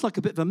that sounds like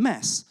a bit of a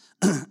mess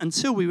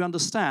until we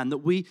understand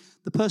that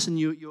the person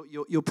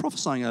you're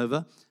prophesying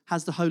over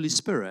has the Holy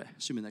Spirit,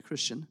 assuming they're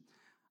Christian,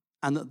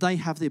 and that they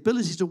have the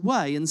ability to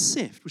weigh and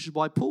sift, which is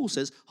why Paul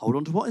says, hold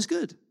on to what is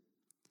good.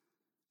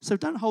 So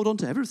don't hold on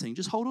to everything.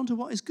 Just hold on to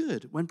what is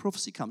good. When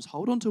prophecy comes,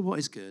 hold on to what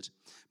is good,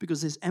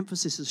 because this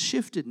emphasis has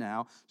shifted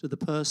now to the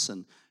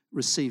person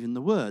receiving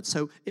the word.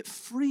 So it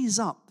frees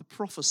up the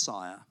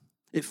prophesier.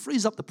 It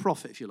frees up the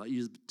prophet, if you like,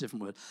 use a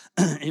different word.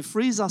 It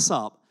frees us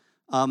up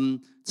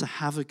to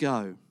have a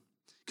go.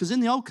 Because in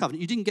the Old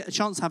Covenant, you didn't get a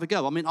chance to have a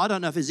go. I mean, I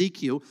don't know if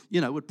Ezekiel,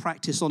 would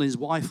practice on his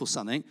wife or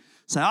something.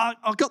 Say,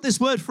 I've got this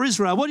word for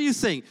Israel. What do you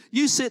think?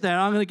 You sit there.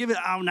 I'm going to give it.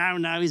 Oh,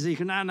 no,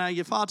 Ezekiel. No,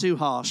 you're far too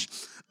harsh.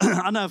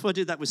 I know if I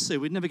did that with Sue,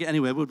 we'd never get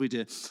anywhere, would we,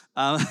 dear?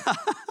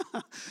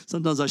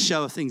 Sometimes I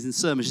show her things in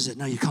sermons. She said,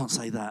 no, you can't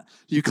say that.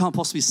 You can't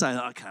possibly say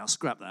that. Okay, I'll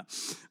scrap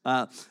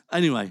that.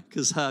 Anyway,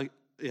 because her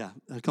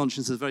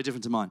conscience is very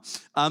different to mine.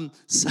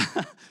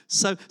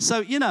 So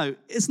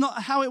it's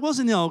not how it was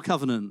in the Old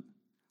Covenant.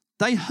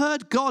 They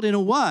heard God in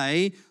a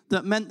way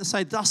that meant to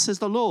say, thus says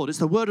the Lord. It's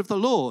the word of the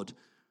Lord.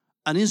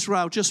 And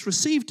Israel just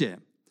received it.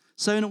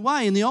 So in a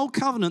way, in the Old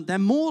Covenant,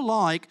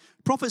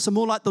 prophets are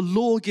more like the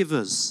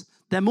lawgivers.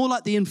 They're more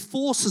like the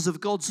enforcers of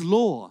God's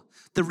law,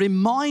 the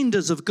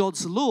reminders of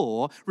God's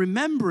law,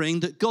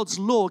 remembering that God's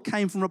law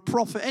came from a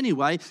prophet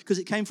anyway, because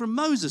it came from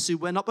Moses, who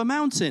went up a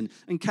mountain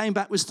and came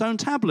back with stone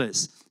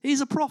tablets.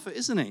 He's a prophet,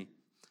 isn't he?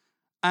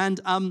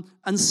 And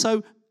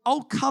so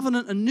Old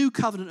Covenant and New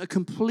Covenant are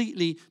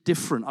completely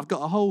different. I've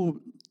got a whole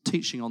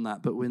teaching on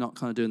that, but we're not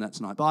kind of doing that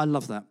tonight. But I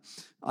love that.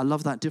 I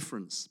love that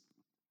difference.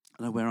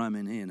 I know where I'm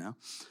in here now.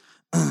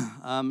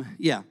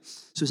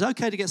 So it's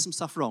okay to get some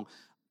stuff wrong.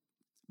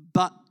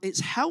 But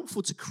it's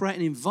helpful to create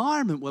an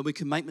environment where we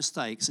can make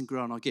mistakes and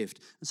grow in our gift.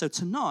 And so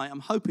tonight, I'm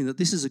hoping that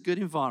this is a good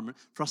environment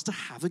for us to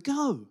have a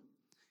go.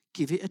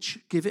 Give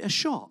it a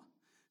shot.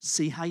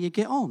 See how you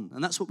get on.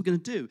 And that's what we're going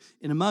to do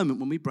in a moment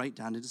when we break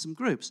down into some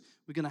groups.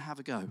 We're going to have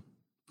a go.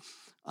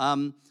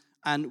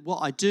 And what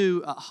I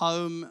do at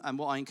home and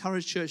what I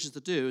encourage churches to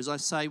do is I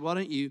say, why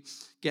don't you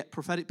get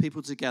prophetic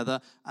people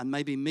together and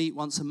maybe meet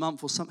once a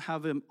month or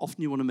however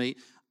often you want to meet,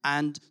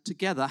 and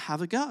together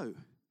have a go.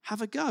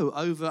 Have a go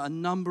over a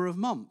number of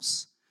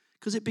months.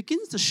 because it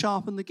begins to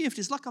sharpen the gift.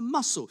 It's like a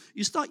muscle.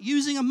 You start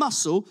using a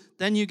muscle,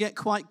 then you get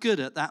quite good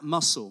at that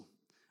muscle,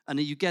 and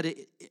you get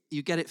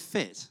it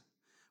fit.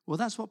 Well,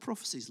 that's what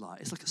prophecy's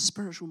like. It's like a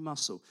spiritual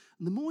muscle.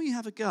 And the more you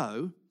have a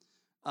go,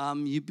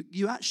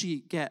 you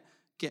actually get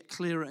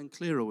clearer and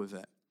clearer with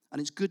it. And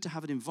it's good to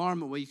have an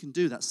environment where you can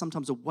do that,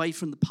 sometimes away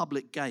from the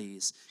public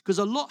gaze. Because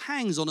a lot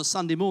hangs on a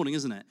Sunday morning,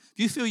 isn't it? If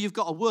you feel you've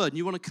got a word and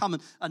you want to come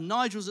and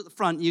Nigel's at the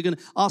front, you're going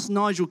to ask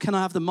Nigel, can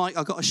I have the mic?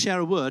 I've got to share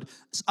a word.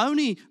 It's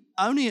only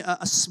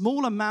a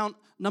small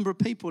number of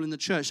people in the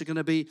church are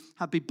going to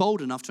be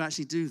bold enough to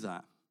actually do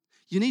that.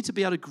 You need to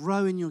be able to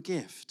grow in your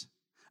gift.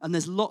 And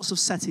there's lots of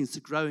settings to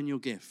grow in your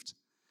gift.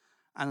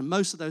 And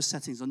most of those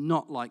settings are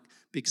not like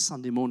big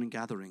Sunday morning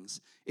gatherings.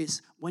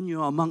 It's when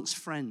you're amongst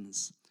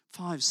friends,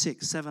 5,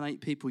 6, 7,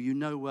 8 people you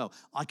know well.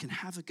 I can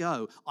have a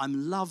go.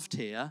 I'm loved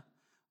here.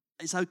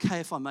 It's okay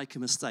if I make a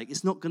mistake. I'm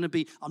not going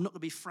to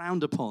be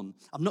frowned upon.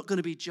 I'm not going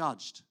to be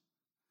judged.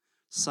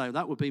 So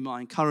that would be my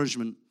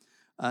encouragement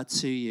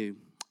to you.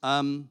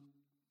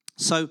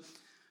 So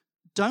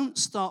don't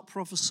start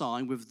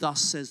prophesying with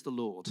 "thus says the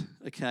Lord,"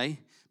 okay?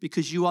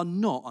 Because you are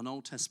not an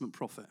Old Testament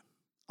prophet.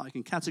 I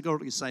can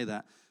categorically say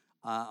that.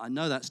 I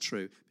know that's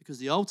true because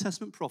the Old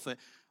Testament prophet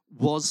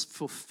was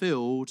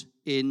fulfilled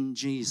in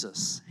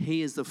Jesus.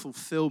 He is the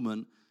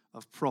fulfillment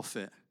of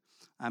prophet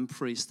and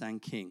priest and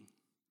king.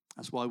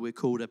 That's why we're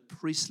called a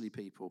priestly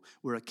people.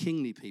 We're a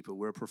kingly people.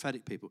 We're a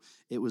prophetic people.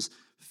 It was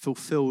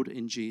fulfilled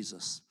in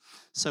Jesus.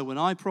 So when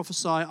I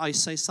prophesy, I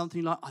say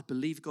something like, I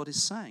believe God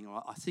is saying,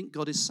 or I think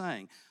God is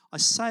saying. I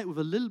say it with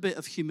a little bit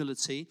of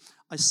humility.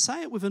 I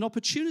say it with an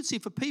opportunity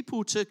for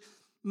people to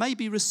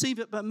maybe receive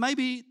it, but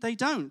maybe they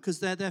don't because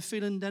they're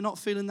not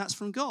feeling that's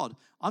from God.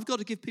 I've got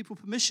to give people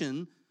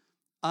permission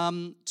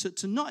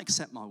to not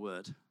accept my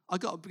word.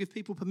 I've got to give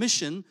people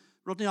permission.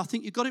 Rodney, I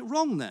think you got it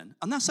wrong then.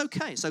 And that's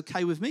okay. It's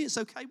okay with me. It's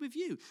okay with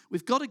you.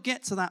 We've got to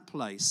get to that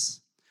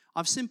place.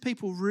 I've seen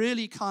people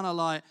really kind of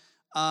like,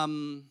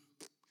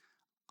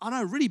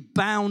 really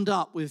bound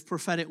up with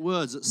prophetic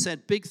words that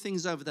said big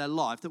things over their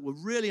life that were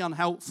really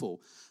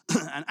unhelpful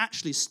and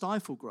actually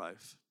stifle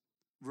growth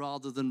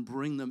rather than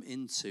bring them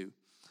into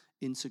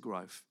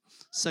growth.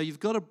 So you've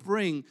got to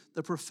bring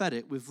the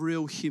prophetic with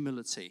real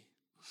humility,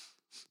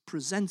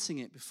 presenting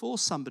it before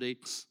somebody,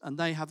 and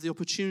they have the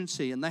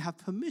opportunity and they have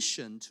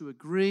permission to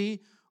agree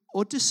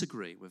or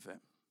disagree with it.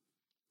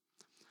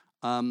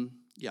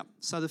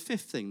 So the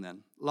fifth thing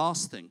then,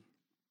 last thing.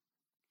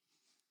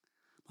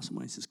 Mustn't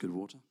waste this good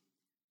water.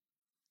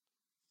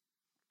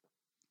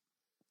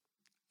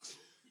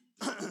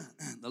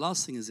 The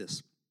last thing is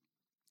this.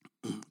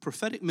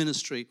 Prophetic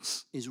ministry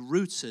is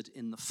rooted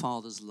in the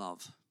Father's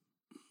love.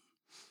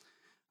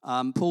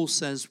 Paul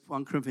says,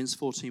 1 Corinthians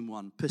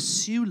 14:1,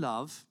 pursue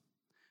love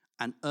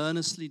and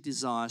earnestly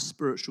desire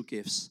spiritual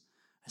gifts,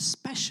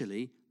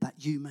 especially that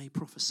you may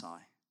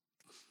prophesy.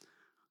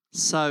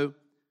 So,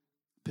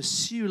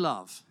 pursue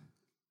love.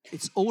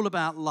 It's all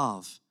about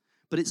love.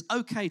 But it's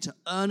okay to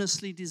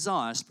earnestly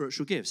desire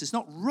spiritual gifts. It's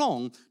not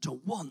wrong to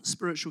want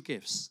spiritual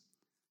gifts.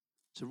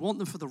 To want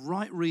them for the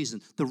right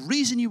reason. The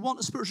reason you want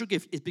a spiritual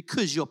gift is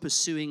because you're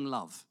pursuing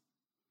love.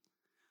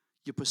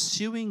 You're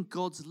pursuing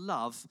God's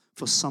love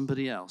for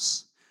somebody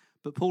else.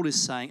 But Paul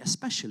is saying,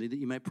 especially that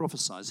you may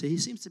prophesy. So he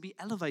seems to be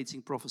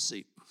elevating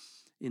prophecy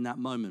in that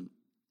moment.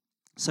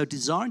 So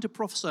desiring to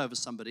prophesy over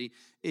somebody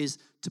is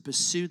to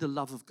pursue the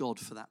love of God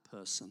for that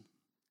person.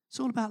 It's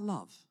all about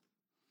love.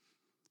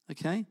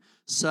 Okay?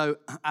 So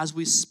as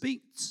we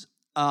speak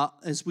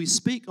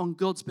on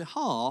God's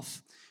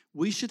behalf,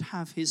 we should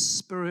have his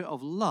spirit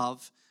of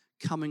love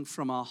coming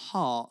from our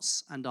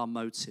hearts and our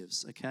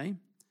motives, okay?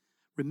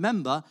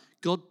 Remember,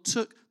 God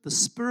took the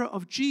spirit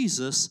of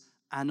Jesus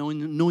and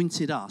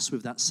anointed us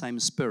with that same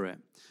spirit.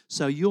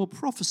 So your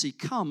prophecy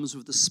comes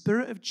with the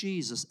spirit of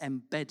Jesus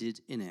embedded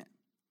in it,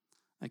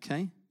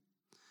 okay?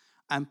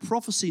 And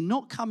prophecy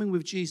not coming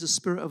with Jesus'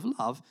 spirit of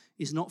love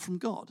is not from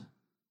God.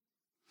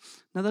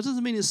 Now, that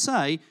doesn't mean to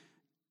say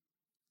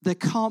there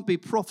can't be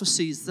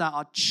prophecies that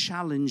are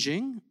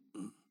challenging,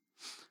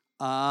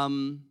 or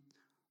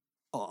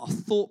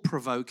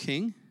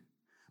thought-provoking,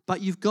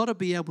 but you've got to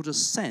be able to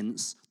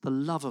sense the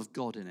love of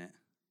God in it,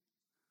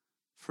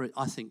 for it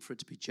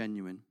to be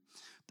genuine.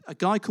 A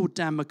guy called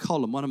Dan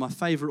McCollum, one of my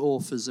favorite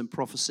authors in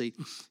prophecy,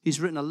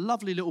 he's written a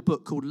lovely little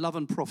book called Love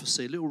and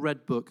Prophecy, a little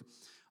red book.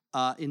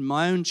 In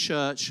my own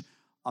church,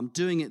 I'm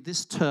doing it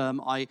this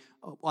term.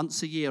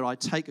 Once a year, I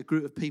take a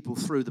group of people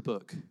through the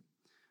book.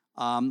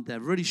 They're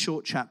really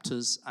short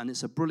chapters, and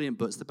it's a brilliant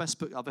book. It's the best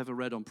book I've ever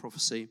read on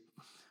prophecy.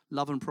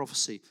 Love and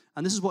Prophecy.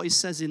 And this is what he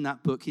says in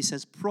that book. He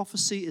says,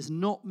 prophecy is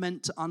not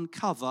meant to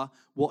uncover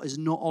what is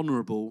not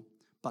honorable,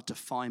 but to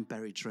find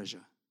buried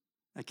treasure.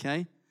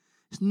 Okay?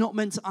 It's not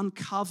meant to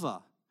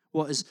uncover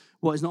what is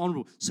not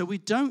honorable. So we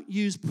don't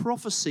use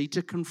prophecy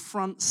to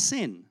confront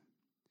sin.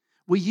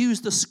 We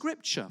use the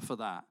scripture for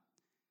that.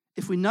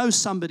 If we know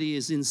somebody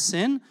is in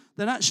sin,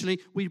 then actually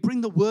we bring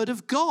the word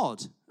of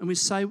God and we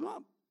say,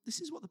 well,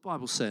 this is what the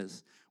Bible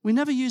says. We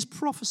never use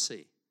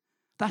prophecy.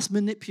 That's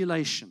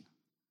manipulation.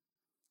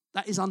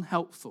 That is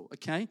unhelpful,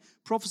 okay?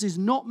 Prophecy is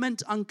not meant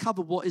to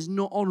uncover what is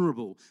not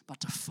honorable, but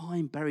to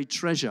find buried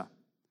treasure.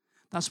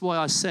 That's why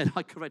I said,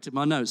 I corrected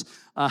my notes.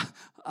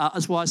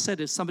 That's why I said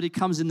if somebody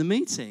comes in the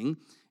meeting,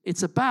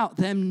 it's about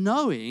them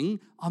knowing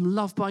I'm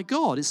loved by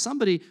God. It's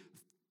somebody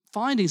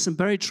finding some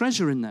buried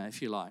treasure in there,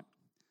 if you like.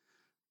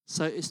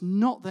 So it's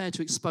not there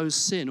to expose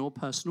sin or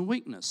personal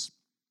weakness.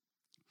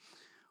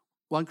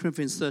 1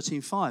 Corinthians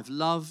 13:5,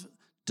 love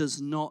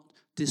does not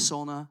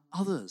dishonor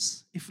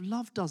others. If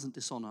love doesn't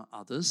dishonor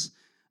others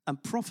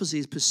and prophecy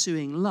is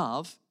pursuing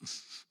love,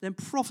 then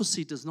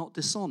prophecy does not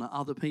dishonor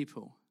other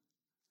people.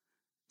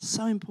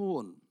 So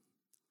important.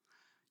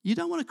 You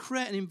don't want to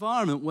create an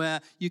environment where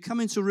you come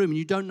into a room and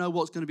you don't know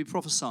what's going to be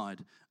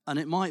prophesied. And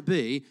it might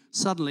be,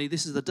 suddenly,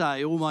 this is the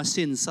day, all my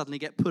sins suddenly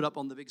get put up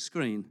on the big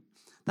screen.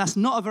 That's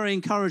not a very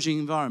encouraging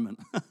environment.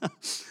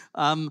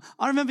 I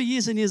remember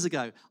years and years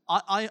ago,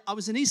 I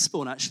was in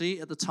Eastbourne, actually,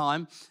 at the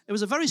time. It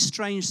was a very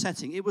strange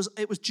setting. It was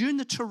during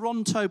the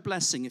Toronto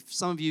Blessing, if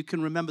some of you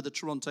can remember the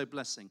Toronto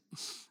Blessing.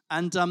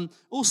 And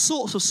all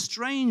sorts of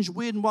strange,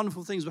 weird, and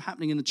wonderful things were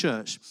happening in the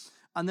church.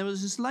 And there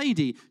was this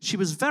lady, she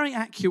was very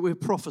accurate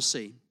with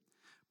prophecy.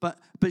 But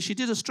she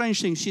did a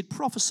strange thing. She'd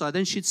prophesy,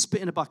 then she'd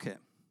spit in a bucket.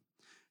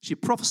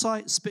 She'd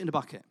prophesy, spit in a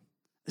bucket.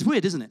 It's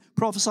weird, isn't it?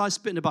 Prophesy,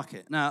 spit in a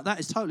bucket. Now, that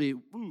is totally,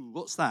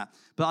 what's that?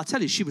 But I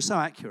tell you, she was so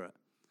accurate.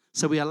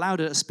 So we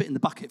allowed her to spit in the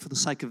bucket for the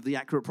sake of the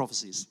accurate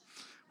prophecies.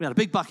 We had a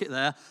big bucket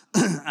there,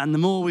 and the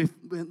more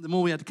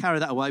we had to carry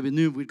that away, we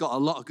knew we'd got a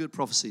lot of good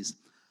prophecies.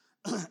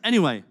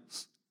 Anyway,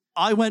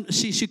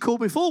 she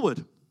called me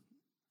forward.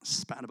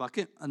 Spat in a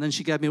bucket, and then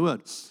she gave me a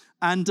word.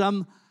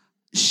 And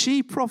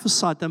she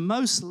prophesied the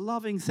most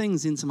loving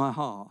things into my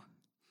heart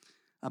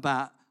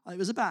it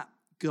was about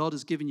God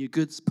has given you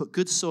put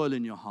good soil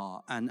in your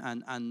heart,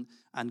 and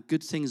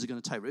good things are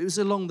going to take. It was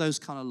along those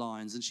kind of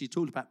lines, and she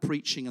talked about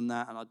preaching and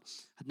that, and I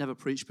had never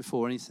preached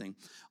before or anything.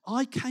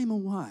 I came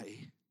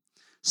away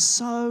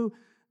so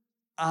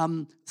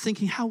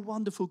thinking how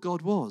wonderful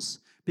God was,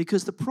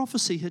 because the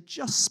prophecy had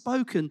just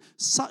spoken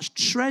such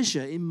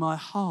treasure in my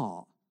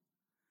heart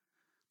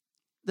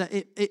that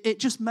it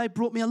just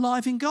brought me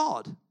alive in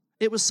God.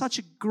 It was such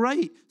a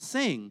great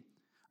thing.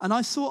 And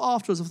I thought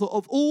afterwards,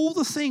 of all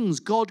the things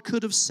God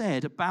could have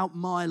said about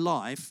my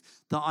life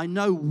that I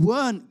know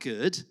weren't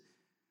good,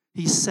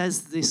 he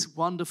says this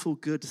wonderful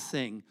good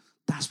thing.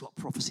 That's what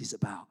prophecy is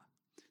about.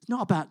 It's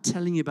not about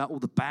telling you about all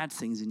the bad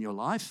things in your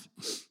life.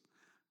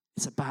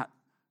 It's about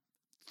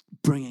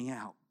bringing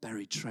out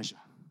buried treasure.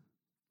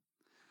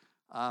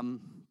 And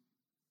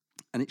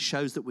it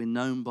shows that we're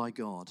known by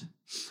God.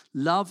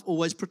 Love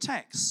always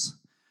protects.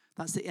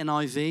 That's the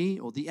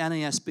NIV, or the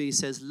NASB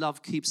says,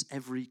 love keeps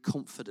every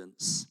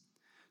confidence.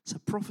 So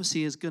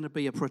prophecy is going to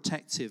be a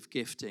protective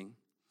gifting.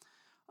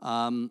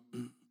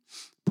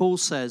 Paul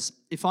says,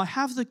 if I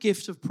have the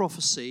gift of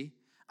prophecy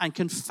and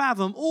can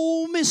fathom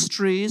all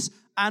mysteries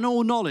and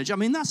all knowledge, I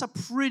mean, that's a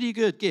pretty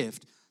good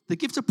gift. The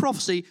gift of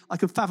prophecy, I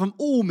can fathom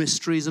all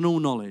mysteries and all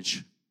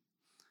knowledge.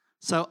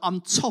 So I'm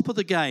top of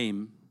the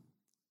game,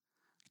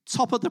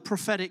 top of the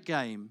prophetic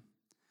game.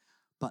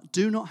 But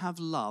do not have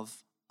love,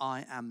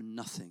 I am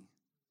nothing.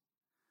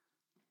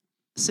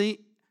 See,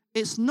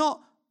 it's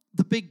not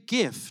the big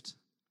gift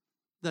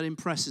that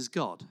impresses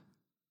God.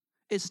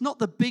 It's not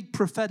the big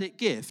prophetic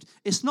gift.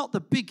 It's not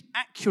the big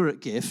accurate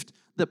gift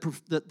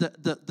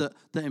that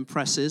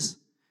impresses.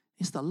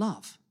 It's the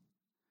love.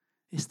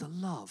 It's the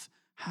love.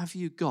 Have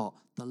you got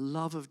the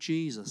love of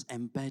Jesus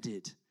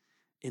embedded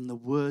in the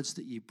words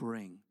that you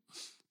bring?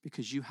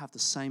 Because you have the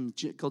same,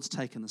 God's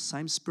taken the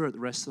same spirit that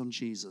rested on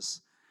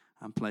Jesus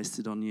and placed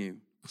it on you.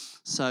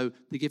 So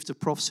the gift of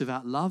prophecy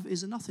without love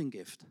is a nothing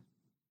gift.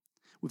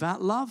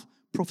 Without love,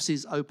 prophecy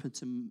is open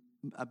to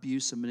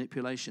abuse and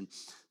manipulation.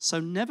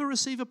 So never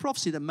receive a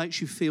prophecy that makes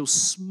you feel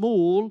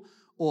small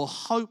or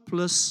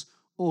hopeless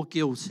or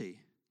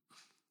guilty.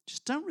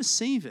 Just don't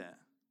receive it.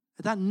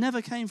 That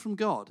never came from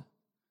God.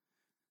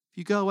 If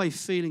you go away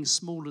feeling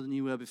smaller than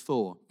you were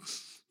before,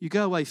 you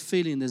go away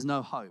feeling there's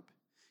no hope,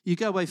 you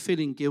go away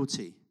feeling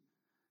guilty,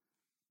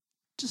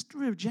 just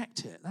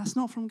reject it. That's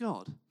not from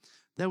God.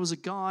 There was a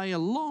guy a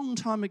long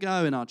time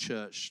ago in our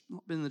church,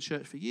 not been in the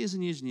church for years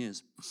and years and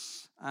years,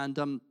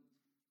 and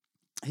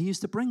he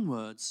used to bring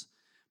words,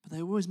 but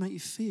they always make you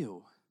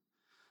feel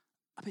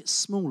a bit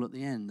small at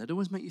the end. They'd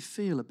always make you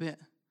feel a bit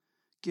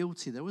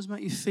guilty. They always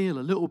make you feel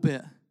a little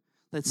bit.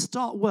 They'd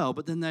start well,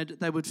 but then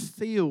they would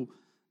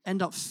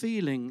end up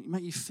feeling,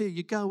 make you feel,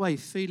 you go away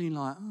feeling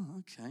like, oh,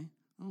 okay,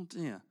 oh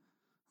dear.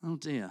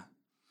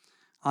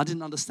 I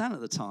didn't understand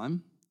at the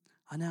time.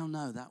 I now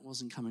know that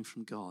wasn't coming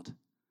from God,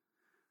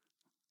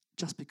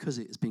 just because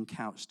it has been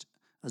couched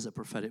as a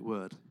prophetic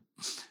word.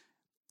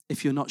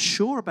 If you're not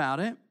sure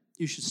about it,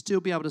 you should still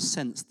be able to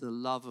sense the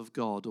love of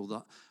God, or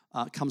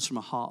that comes from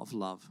a heart of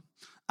love.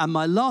 And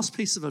my last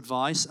piece of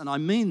advice, and I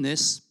mean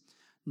this,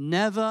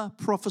 never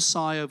prophesy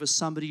over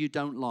somebody you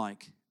don't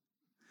like.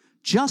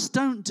 Just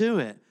don't do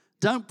it.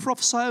 Don't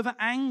prophesy over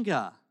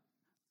anger,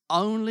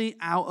 only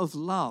out of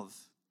love.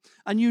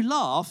 And you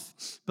laugh,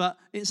 but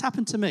it's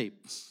happened to me.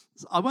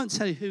 I won't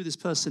tell you who this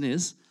person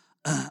is,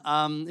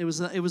 It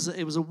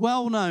was a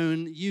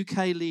well-known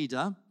UK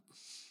leader,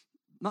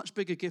 much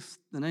bigger gift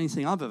than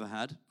anything I've ever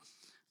had.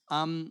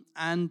 I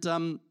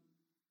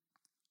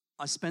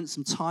spent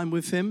some time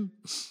with him,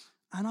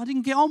 and I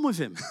didn't get on with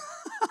him.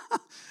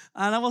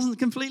 And I wasn't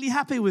completely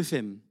happy with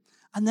him.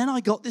 And then I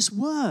got this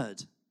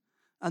word.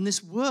 And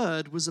this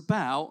word was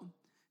about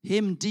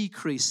him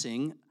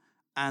decreasing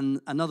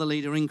and another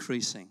leader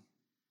increasing.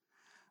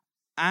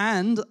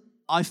 And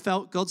I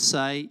felt God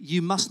say,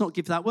 you must not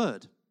give that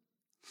word.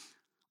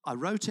 I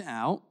wrote it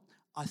out.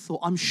 I thought,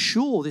 I'm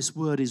sure this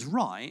word is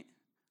right,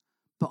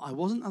 but I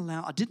wasn't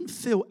allowed, I didn't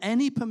feel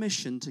any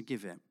permission to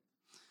give it.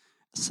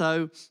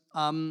 So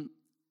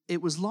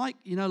it was like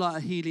a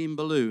helium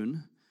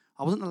balloon.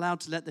 I wasn't allowed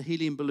to let the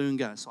helium balloon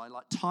go. So I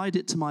tied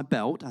it to my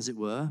belt, as it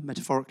were,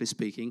 metaphorically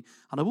speaking,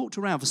 and I walked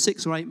around for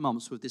 6 or 8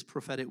 months with this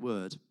prophetic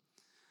word.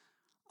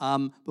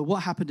 But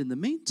what happened in the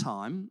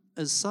meantime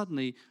is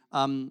suddenly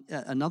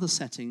another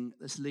setting,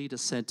 this leader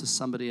said to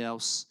somebody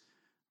else,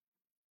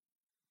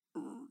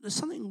 there's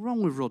something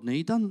wrong with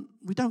Rodney.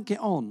 We don't get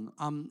on.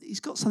 He's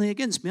got something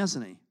against me,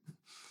 hasn't he?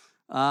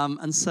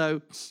 And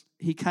so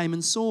he came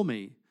and saw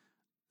me.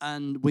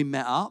 And we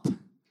met up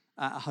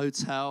at a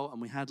hotel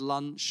and we had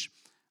lunch.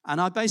 And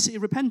I basically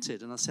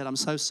repented. And I said, I'm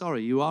so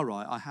sorry. You are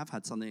right. I have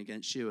had something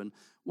against you and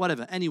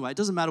whatever. Anyway, it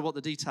doesn't matter what the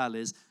detail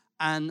is.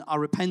 And I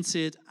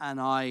repented and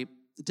I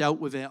dealt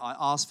with it. I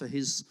asked for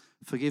his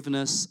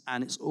forgiveness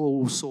and it's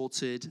all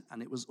sorted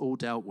and it was all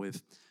dealt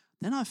with.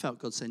 Then I felt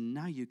God say,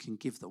 now you can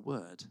give the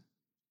word.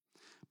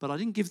 But I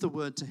didn't give the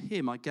word to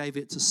him. I gave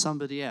it to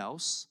somebody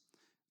else.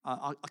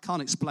 I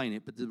can't explain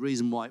it, but the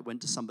reason why it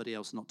went to somebody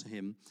else, not to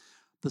him.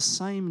 The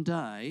same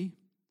day,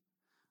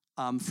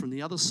 from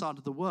the other side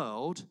of the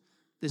world,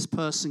 this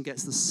person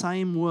gets the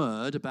same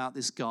word about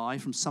this guy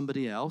from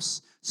somebody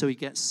else. So he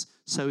gets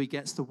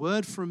the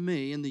word from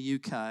me in the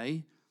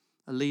UK,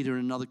 a leader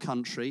in another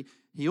country.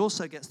 He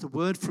also gets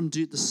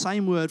the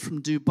same word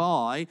from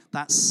Dubai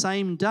that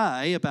same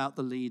day about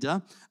the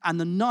leader. And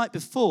the night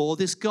before,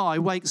 this guy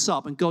wakes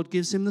up and God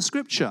gives him the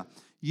scripture.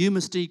 You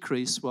must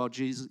decrease while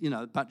Jesus,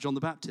 John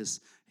the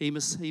Baptist.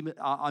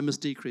 I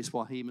must decrease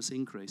while he must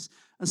increase.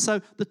 And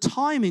so the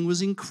timing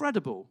was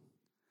incredible.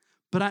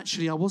 But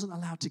actually, I wasn't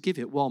allowed to give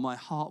it while my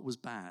heart was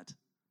bad.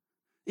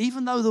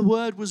 Even though the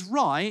word was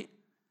right,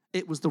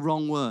 it was the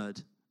wrong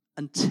word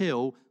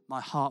until my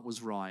heart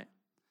was right.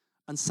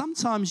 And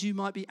sometimes you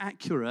might be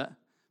accurate,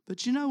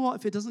 but you know what?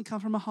 If it doesn't come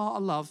from a heart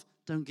of love,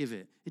 don't give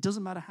it. It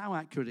doesn't matter how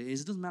accurate it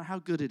is. It doesn't matter how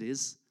good it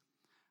is.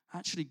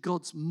 Actually,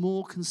 God's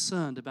more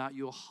concerned about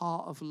your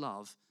heart of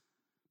love.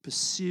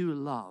 Pursue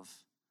love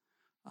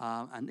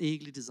and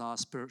eagerly desire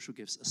spiritual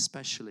gifts,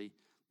 especially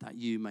that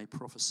you may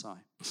prophesy.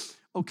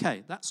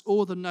 Okay, that's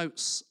all the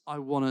notes I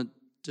want to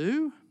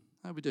do.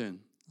 How are we doing?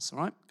 That's all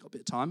right. Got a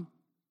bit of time.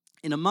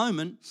 In a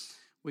moment,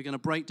 we're going to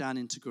break down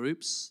into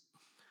groups.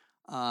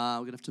 We're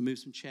going to have to move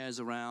some chairs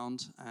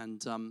around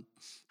and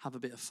have a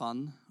bit of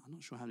fun. I'm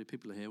not sure how many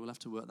people are here. We'll have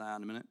to work that out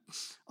in a minute.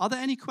 Are there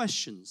any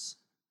questions?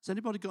 Has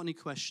anybody got any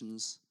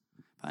questions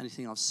about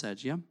anything I've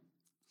said, yeah?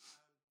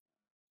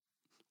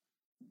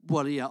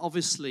 Well, yeah,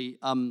 obviously,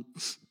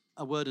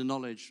 a word of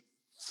knowledge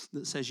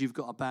that says you've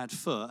got a bad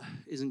foot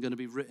isn't going to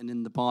be written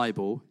in the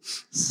Bible.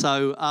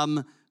 So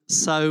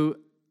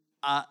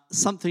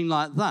something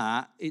like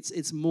that,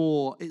 it's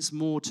more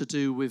to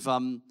do with,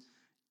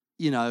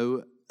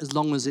 as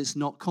long as it's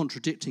not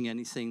contradicting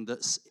anything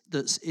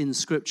that's in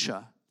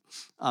Scripture.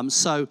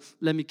 So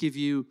let me give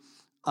you,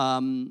 I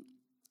don't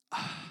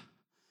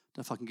know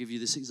if I can give you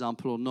this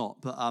example or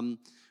not, but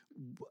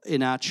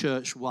in our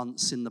church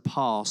once in the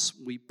past,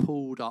 we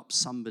pulled up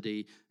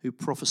somebody who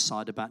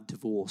prophesied about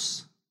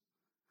divorce.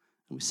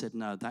 And we said,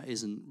 no, that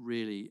isn't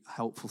really a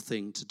helpful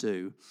thing to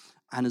do,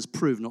 and has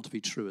proved not to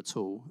be true at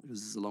all,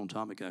 because this is a long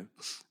time ago.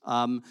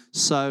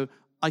 So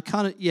I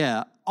kind of,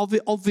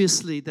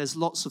 obviously there's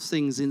lots of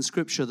things in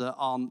Scripture that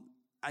aren't,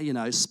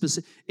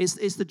 specific.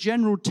 It's the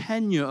general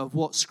tenure of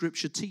what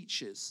Scripture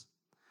teaches.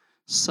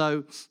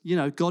 So,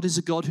 God is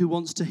a God who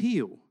wants to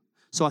heal.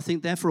 So I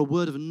think, therefore, a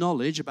word of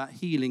knowledge about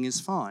healing is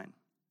fine.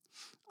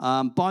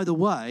 By the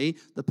way,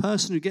 the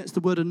person who gets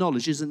the word of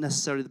knowledge isn't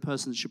necessarily the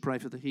person that should pray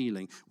for the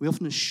healing. We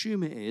often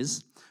assume it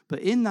is, but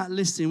in that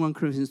list in 1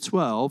 Corinthians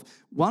 12,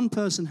 one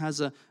person has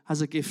a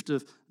gift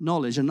of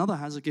knowledge, another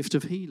has a gift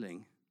of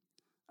healing.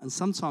 And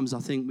sometimes I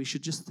think we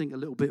should just think a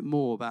little bit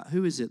more about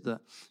who is it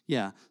that,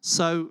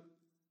 So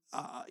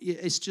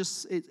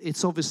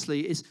it's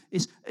obviously,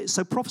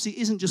 so prophecy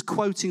isn't just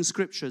quoting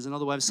Scripture, is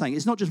another way of saying it.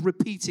 It's not just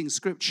repeating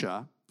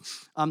Scripture.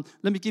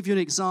 Let me give you an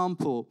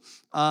example.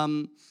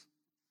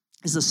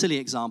 It's a silly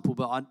example,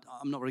 but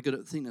I'm not very good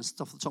at thinking of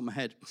stuff off the top of my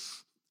head.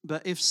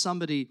 But if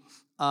somebody,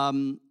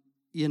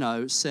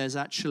 says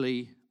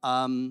actually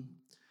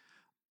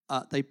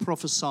they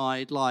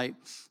prophesied like,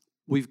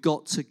 we've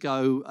got to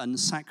go and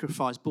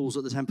sacrifice bulls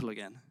at the temple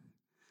again.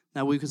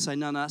 Now we could say,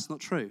 no, that's not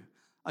true.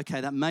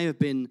 Okay, that may have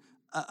been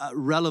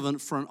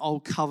relevant for an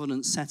old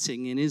covenant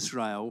setting in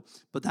Israel,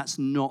 but that's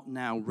not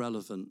now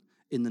relevant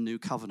in the new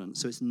covenant.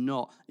 So it's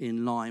not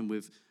in line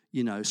with,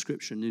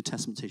 Scripture and New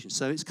Testament teaching.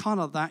 So it's kind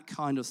of that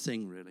kind of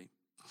thing, really.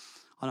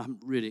 I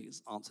haven't really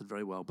answered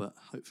very well, but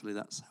hopefully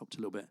that's helped a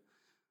little bit.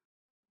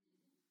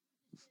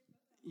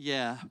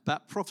 Yeah,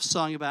 about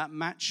prophesying about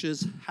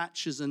matches,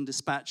 hatches, and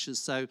dispatches.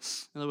 So, in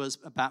other words,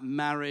 about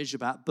marriage,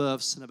 about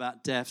births, and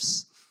about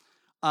deaths.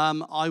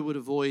 I would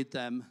avoid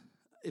them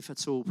if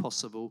at all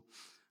possible.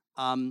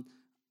 Who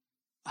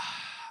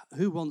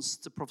wants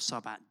to prophesy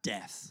about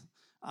death?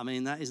 I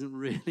mean, that isn't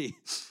really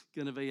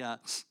going to be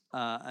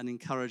an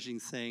encouraging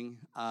thing.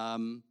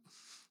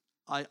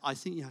 I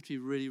think you have to be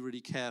really,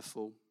 really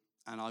careful,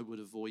 and I would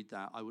avoid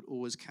that. I would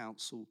always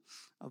counsel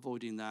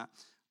avoiding that.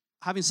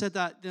 Having said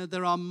that,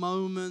 there are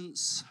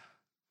moments.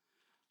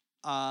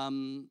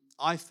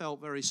 I felt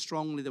very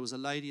strongly. There was a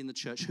lady in the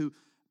church who,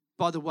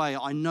 by the way,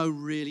 I know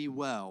really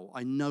well.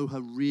 I know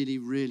her really,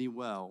 really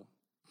well.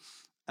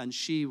 And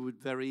she would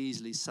very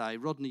easily say,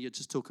 Rodney, you're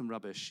just talking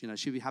rubbish.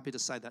 She'd be happy to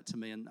say that to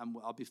me, and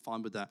I'll be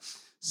fine with that.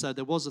 So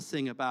there was a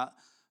thing about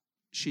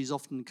she's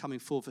often coming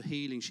forward for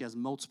healing. She has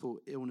multiple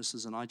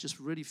illnesses, and I just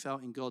really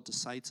felt in God to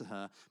say to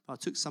her, but I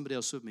took somebody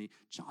else with me,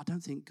 I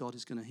don't think God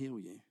is going to heal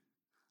you.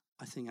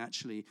 I think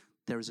actually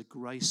there is a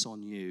grace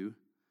on you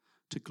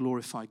to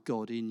glorify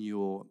God in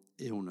your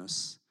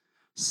illness.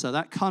 So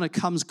that kind of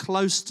comes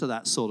close to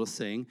that sort of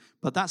thing,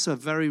 but that's a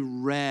very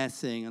rare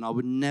thing, and I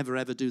would never,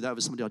 ever do that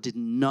with somebody I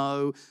didn't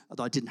know, that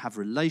I didn't have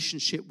a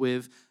relationship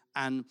with,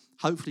 and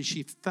hopefully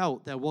she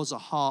felt there was a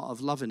heart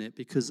of love in it,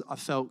 because I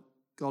felt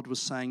God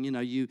was saying,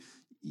 you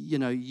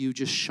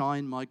just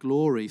shine my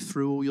glory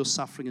through all your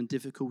suffering and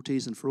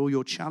difficulties, and for all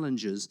your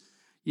challenges,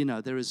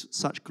 there is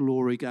such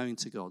glory going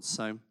to God.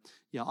 So,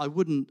 yeah, I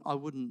wouldn't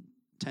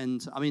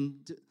tend to,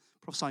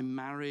 prophesying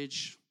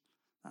marriage,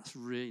 that's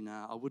really,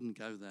 I wouldn't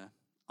go there.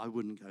 I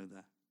wouldn't go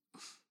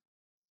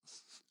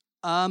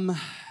there.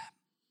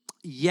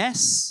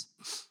 Yes,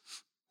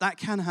 that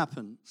can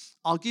happen.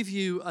 I'll give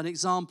you an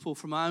example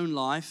from my own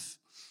life.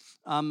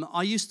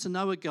 I used to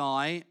know a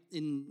guy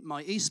in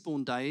my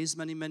Eastbourne days,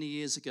 many, many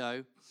years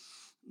ago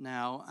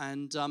now,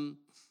 and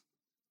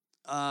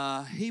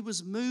he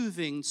was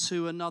moving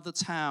to another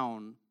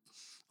town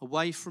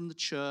away from the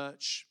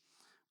church.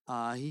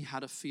 He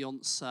had a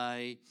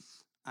fiancée,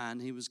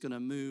 and he was going to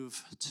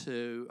move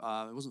to,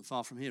 it wasn't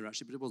far from here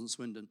actually, but it wasn't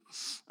Swindon.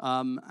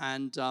 I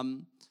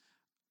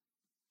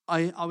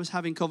was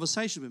having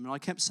conversation with him, and I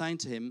kept saying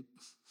to him,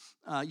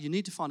 you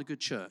need to find a good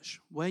church.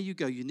 Where you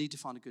go, you need to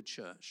find a good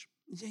church.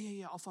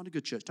 Yeah, I'll find a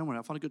good church. Don't worry,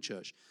 I'll find a good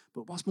church.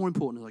 But what's more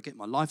important is I get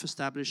my life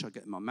established, I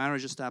get my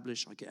marriage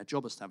established, I get a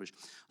job established.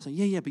 I said,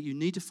 yeah, but you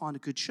need to find a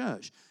good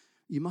church.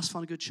 You must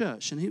find a good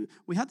church. And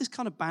we had this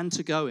kind of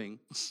banter going.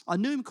 I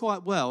knew him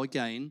quite well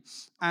again,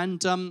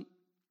 and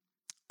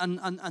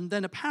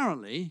then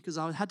apparently, because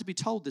I had to be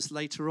told this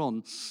later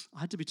on, I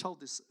had to be told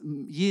this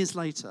years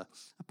later,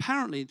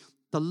 apparently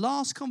the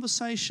last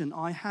conversation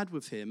I had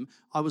with him,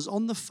 I was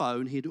on the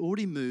phone, he'd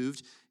already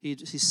moved,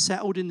 he's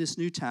settled in this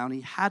new town,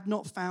 he had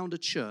not found a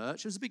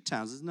church. It was a big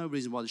town, so there's no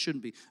reason why there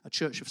shouldn't be a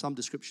church of some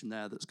description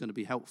there that's going to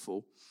be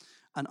helpful.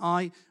 And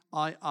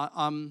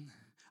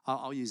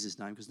I'll use his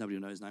name because nobody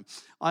will know his name.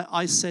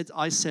 I said,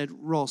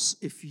 Ross,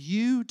 if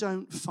you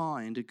don't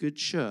find a good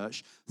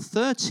church,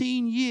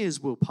 13 years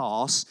will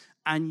pass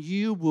and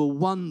you will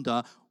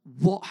wonder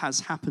what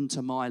has happened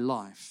to my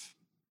life.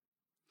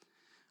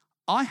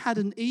 I had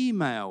an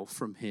email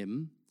from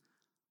him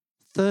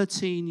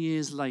 13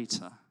 years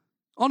later,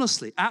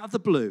 honestly, out of the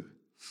blue.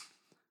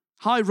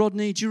 Hi,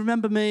 Rodney, do you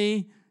remember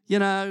me?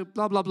 Blah,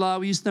 blah, blah.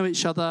 We used to know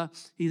each other.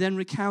 He then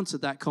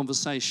recounted that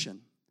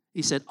conversation.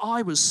 He said,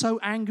 I was so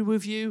angry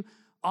with you.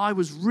 I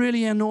was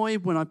really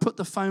annoyed when I put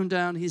the phone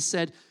down. He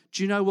said,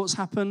 do you know what's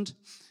happened?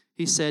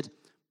 He said,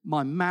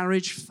 my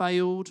marriage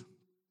failed.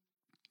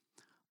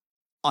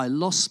 I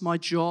lost my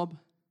job.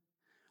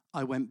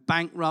 I went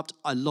bankrupt.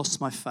 I lost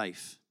my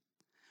faith.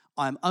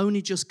 I'm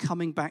only just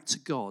coming back to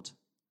God.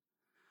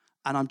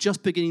 And I'm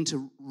just beginning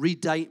to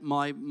redate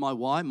my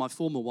wife, my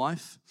former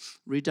wife,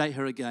 redate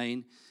her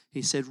again.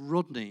 He said,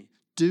 Rodney,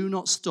 do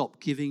not stop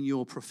giving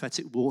your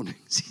prophetic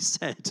warnings, he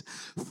said.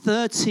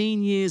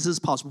 13 years has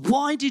passed.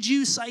 Why did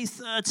you say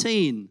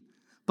 13?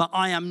 But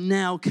I am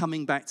now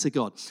coming back to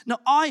God. Now,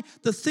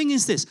 the thing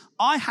is this.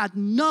 I had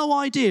no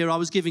idea I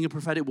was giving a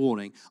prophetic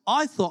warning.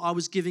 I thought I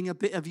was giving a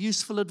bit of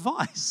useful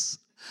advice.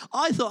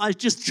 I thought I was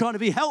just trying to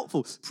be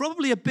helpful,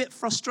 probably a bit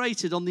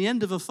frustrated on the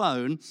end of a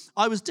phone.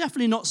 I was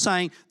definitely not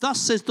saying,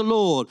 thus says the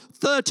Lord,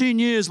 13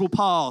 years will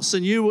pass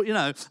and you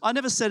will, I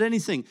never said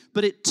anything,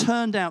 but it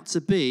turned out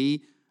to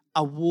be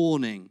a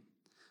warning.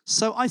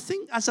 So I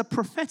think as a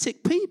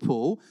prophetic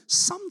people,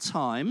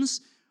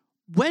 sometimes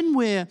when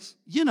we're,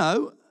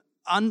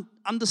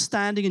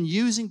 understanding and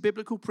using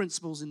biblical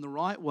principles in the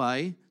right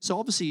way. So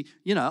obviously,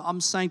 I'm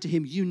saying to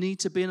him, you need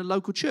to be in a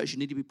local church. You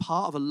need to be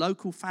part of a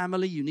local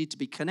family. You need to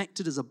be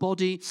connected as a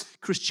body.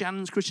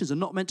 Christians are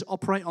not meant to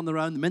operate on their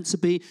own. They're meant to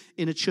be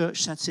in a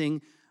church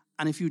setting.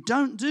 And if you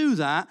don't do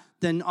that,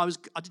 then I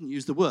didn't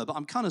use the word, but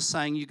I'm kind of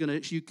saying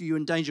you're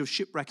in danger of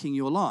shipwrecking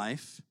your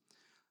life.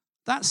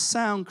 That's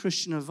sound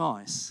Christian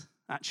advice,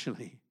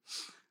 actually.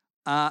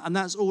 And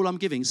that's all I'm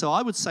giving. So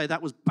I would say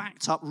that was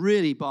backed up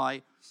really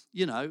by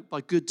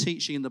good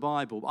teaching in the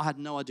Bible. I had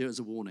no idea it was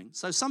a warning.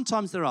 So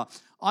sometimes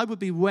I would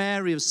be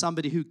wary of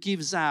somebody who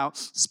gives out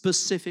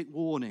specific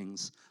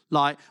warnings.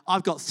 Like,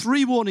 I've got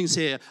 3 warnings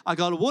here. I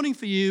got a warning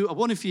for you, a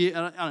warning for you.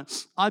 And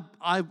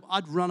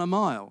I'd run a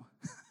mile.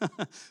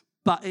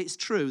 But it's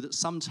true that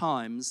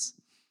sometimes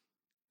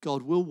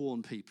God will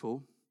warn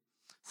people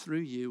through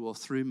you or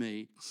through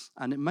me.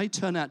 And it may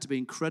turn out to be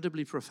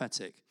incredibly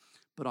prophetic,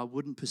 but I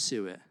wouldn't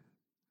pursue it.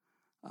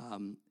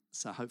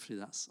 So hopefully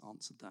that's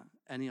answered that.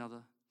 Any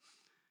other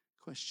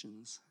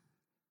questions?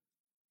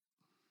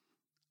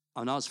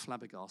 I was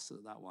flabbergasted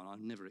at that one. I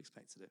never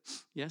expected it.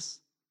 Yes?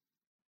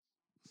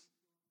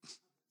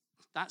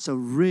 That's a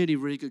really,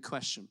 really good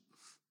question.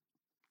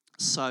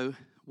 So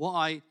what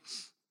I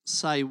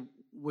say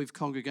with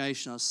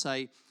congregation, I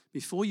say,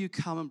 before you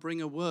come and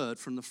bring a word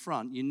from the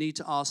front, you need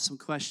to ask some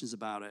questions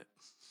about it.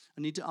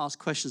 I need to ask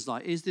questions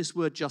like, is this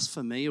word just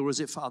for me or is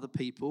it for other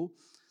people?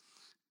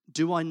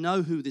 Do I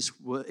know who this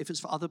word, if it's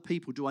for other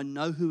people, do I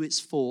know who it's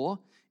for?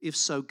 If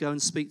so, go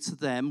and speak to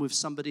them with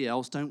somebody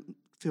else. Don't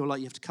feel like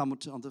you have to come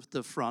on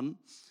the front.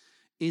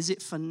 Is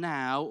it for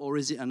now or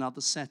is it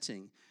another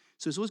setting?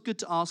 So it's always good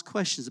to ask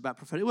questions about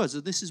prophetic words.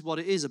 So this is what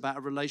it is about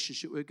a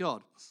relationship with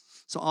God.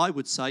 So I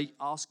would say,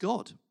 ask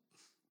God.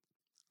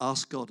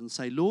 Ask God and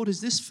say, Lord,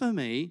 is this for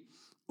me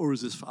or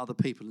is this for other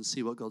people? And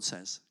see what God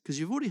says. Because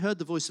you've already heard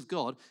the voice of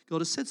God.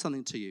 God has said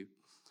something to you.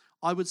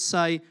 I would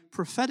say,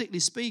 prophetically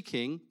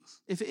speaking,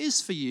 if it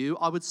is for you,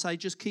 I would say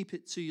just keep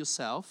it to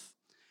yourself.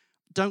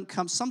 Don't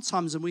come.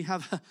 Sometimes, and we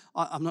have,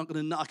 I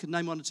could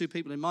name 1 or 2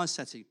 people in my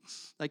setting.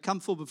 They come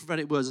forward with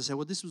prophetic words. I say,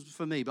 well, this was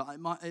for me, but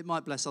it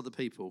might bless other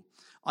people.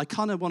 I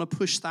kind of want to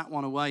push that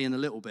one away in a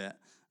little bit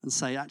and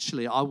say,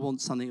 actually, I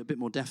want something a bit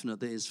more definite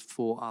that is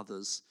for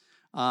others.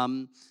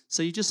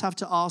 So you just have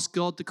to ask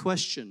God the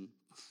question.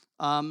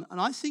 And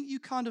I think you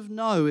kind of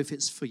know if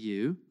it's for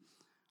you.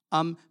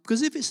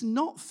 Because if it's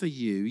not for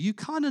you, you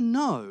kind of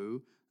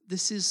know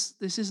this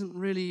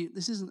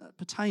isn't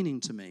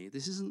pertaining to me.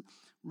 This isn't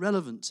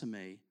relevant to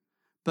me.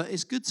 But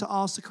it's good to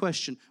ask the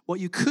question. What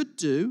you could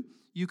do,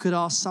 you could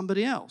ask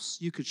somebody else.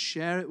 You could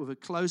share it with a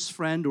close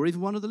friend or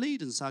even one of the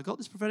leaders and say, I got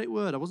this prophetic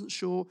word. I wasn't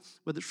sure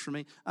whether it's for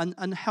me.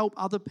 And help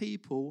other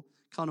people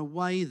kind of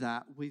weigh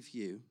that with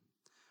you.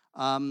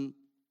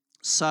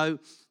 So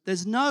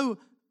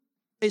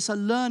it's a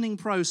learning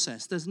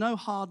process. There's no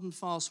hard and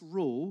fast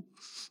rule.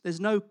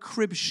 There's no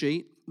crib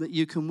sheet that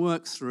you can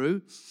work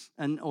through,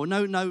 or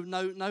no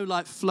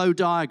like flow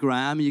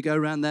diagram. You go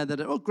around there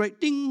that, oh, great,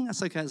 ding,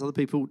 that's okay, it's other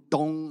people,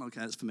 dong, okay,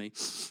 that's for me.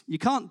 You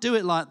can't do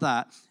it like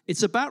that.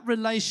 It's about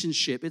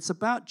relationship. It's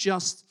about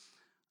just,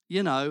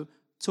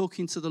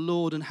 talking to the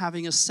Lord and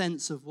having a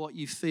sense of what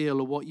you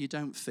feel or what you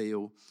don't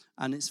feel,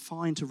 and it's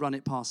fine to run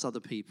it past other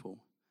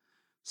people.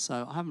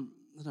 So I don't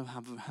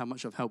know how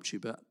much I've helped you,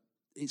 but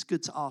it's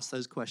good to ask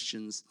those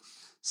questions.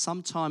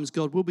 Sometimes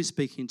God will be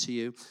speaking to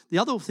you. The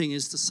other thing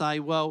is to say,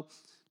 well,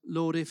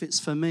 Lord, if it's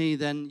for me,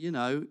 then,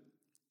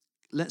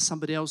 let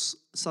somebody else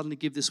suddenly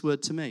give this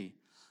word to me.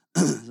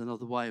 There's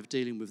another way of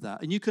dealing with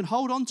that. And you can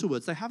hold on to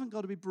words. They haven't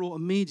got to be brought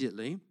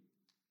immediately.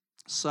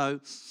 So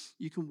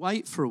you can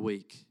wait for a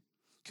week.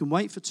 You can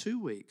wait for 2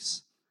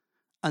 weeks.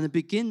 And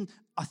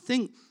I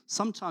think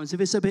sometimes if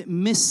it's a bit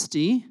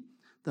misty,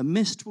 the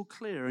mist will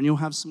clear and you'll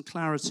have some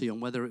clarity on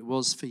whether it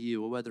was for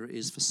you or whether it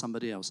is for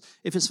somebody else.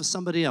 If it's for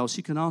somebody else,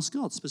 you can ask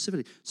God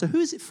specifically. So who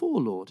is it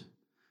for, Lord?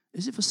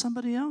 Is it for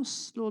somebody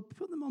else? Lord,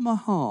 put them on my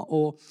heart.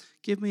 Or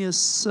give me a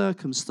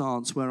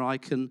circumstance where I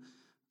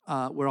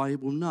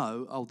will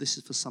know, oh, this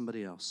is for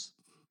somebody else.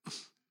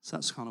 So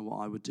that's kind of what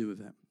I would do with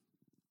it.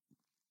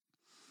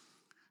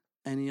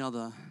 Any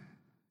other?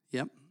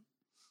 Yep.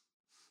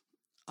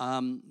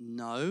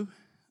 No.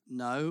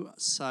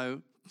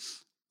 So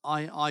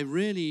I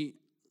really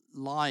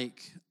I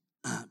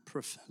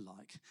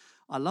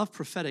love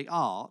prophetic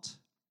art,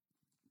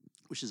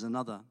 which is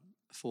another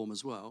form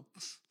as well,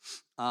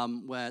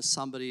 where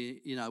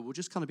somebody will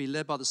just kind of be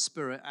led by the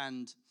Spirit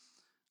and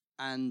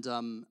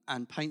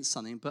paint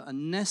something. But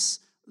unless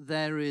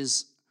there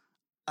is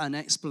an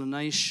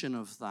explanation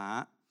of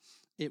that,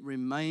 it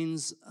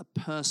remains a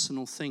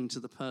personal thing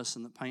to the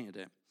person that painted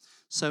it.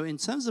 So in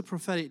terms of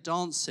prophetic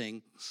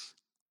dancing,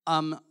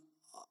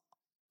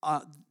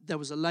 there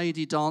was a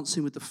lady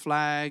dancing with the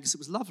flags. It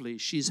was lovely.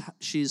 She's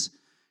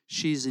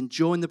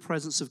enjoying the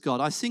presence of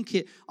God. I think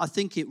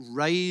it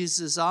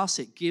raises us.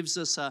 It gives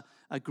us a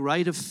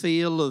greater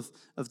feel of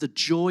the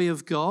joy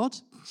of God.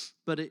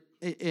 But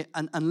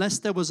and unless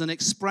there was an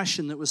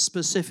expression that was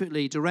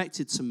specifically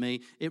directed to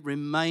me, it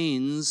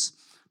remains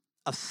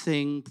a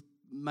thing.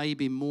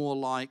 Maybe more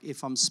like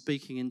if I'm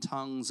speaking in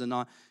tongues and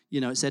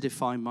it's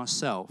edifying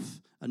myself,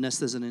 unless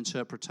there's an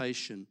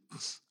interpretation.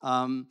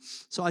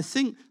 So I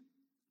think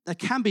there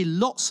can be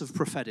lots of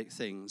prophetic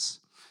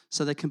things.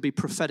 So there can be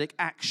prophetic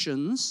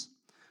actions.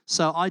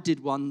 So I did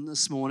one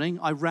this morning.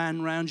 I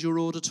ran around your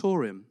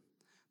auditorium.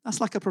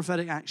 That's like a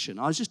prophetic action.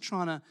 I was just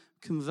trying to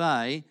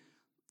convey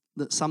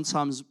that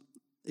sometimes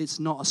it's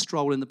not a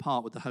stroll in the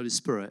park with the Holy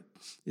Spirit.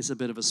 It's a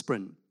bit of a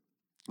sprint.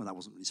 Well, that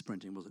wasn't really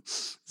sprinting, was it?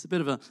 It's a bit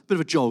of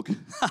a jog,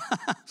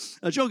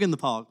 a jog in the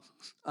park.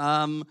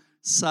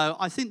 So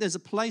I think there's a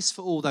place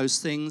for all those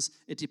things.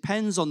 It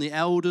depends on the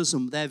elders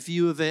and their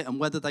view of it, and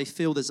whether they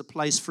feel there's a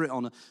place for it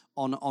on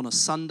a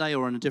Sunday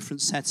or in a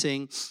different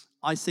setting.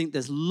 I think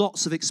there's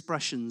lots of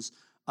expressions,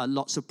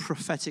 lots of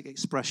prophetic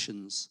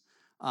expressions,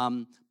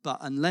 but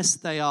unless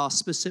they are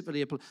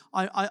specifically,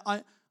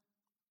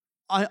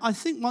 I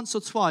think once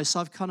or twice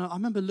I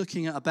remember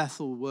looking at a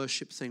Bethel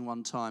worship thing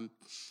one time,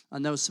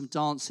 and there was some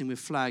dancing with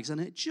flags,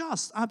 and it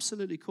just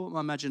absolutely caught my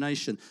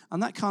imagination,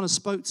 and that kind of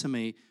spoke to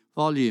me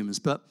volumes.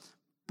 But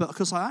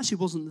because I actually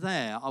wasn't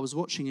there, I was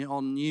watching it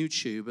on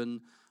YouTube, and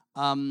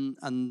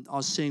I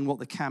was seeing what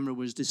the camera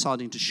was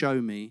deciding to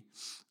show me.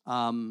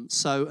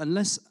 So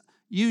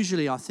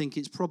usually I think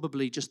it's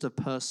probably just a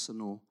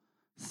personal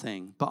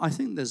thing, but I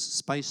think there's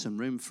space and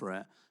room for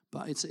it.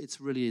 But it's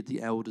really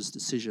the elders'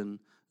 decision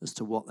as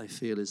to what they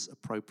feel is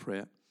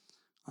appropriate.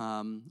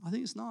 I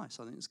think it's nice.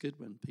 I think it's good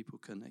when people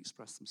can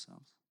express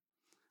themselves.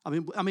 I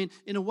mean,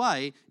 in a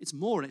way, it's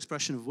more an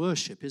expression of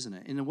worship, isn't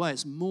it? In a way,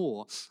 it's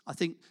more, I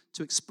think,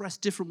 to express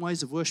different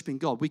ways of worshiping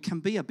God. We can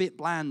be a bit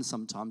bland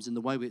sometimes in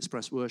the way we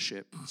express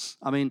worship.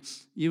 I mean,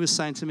 you were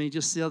saying to me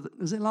just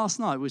was it last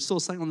night? We saw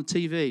something on the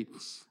TV.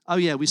 Oh,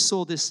 yeah, we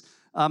saw this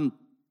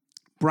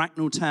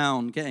Bracknell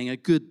Town getting a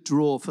good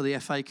draw for the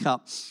FA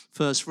Cup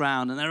first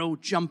round, and they're all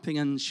jumping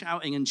and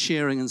shouting and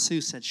cheering, and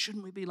Sue said,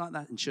 shouldn't we be like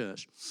that in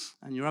church?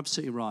 And you're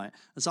absolutely right.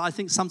 And so I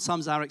think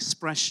sometimes our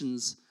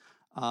expressions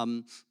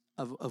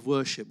of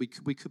worship,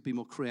 we could be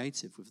more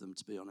creative with them,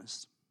 to be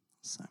honest.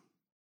 So.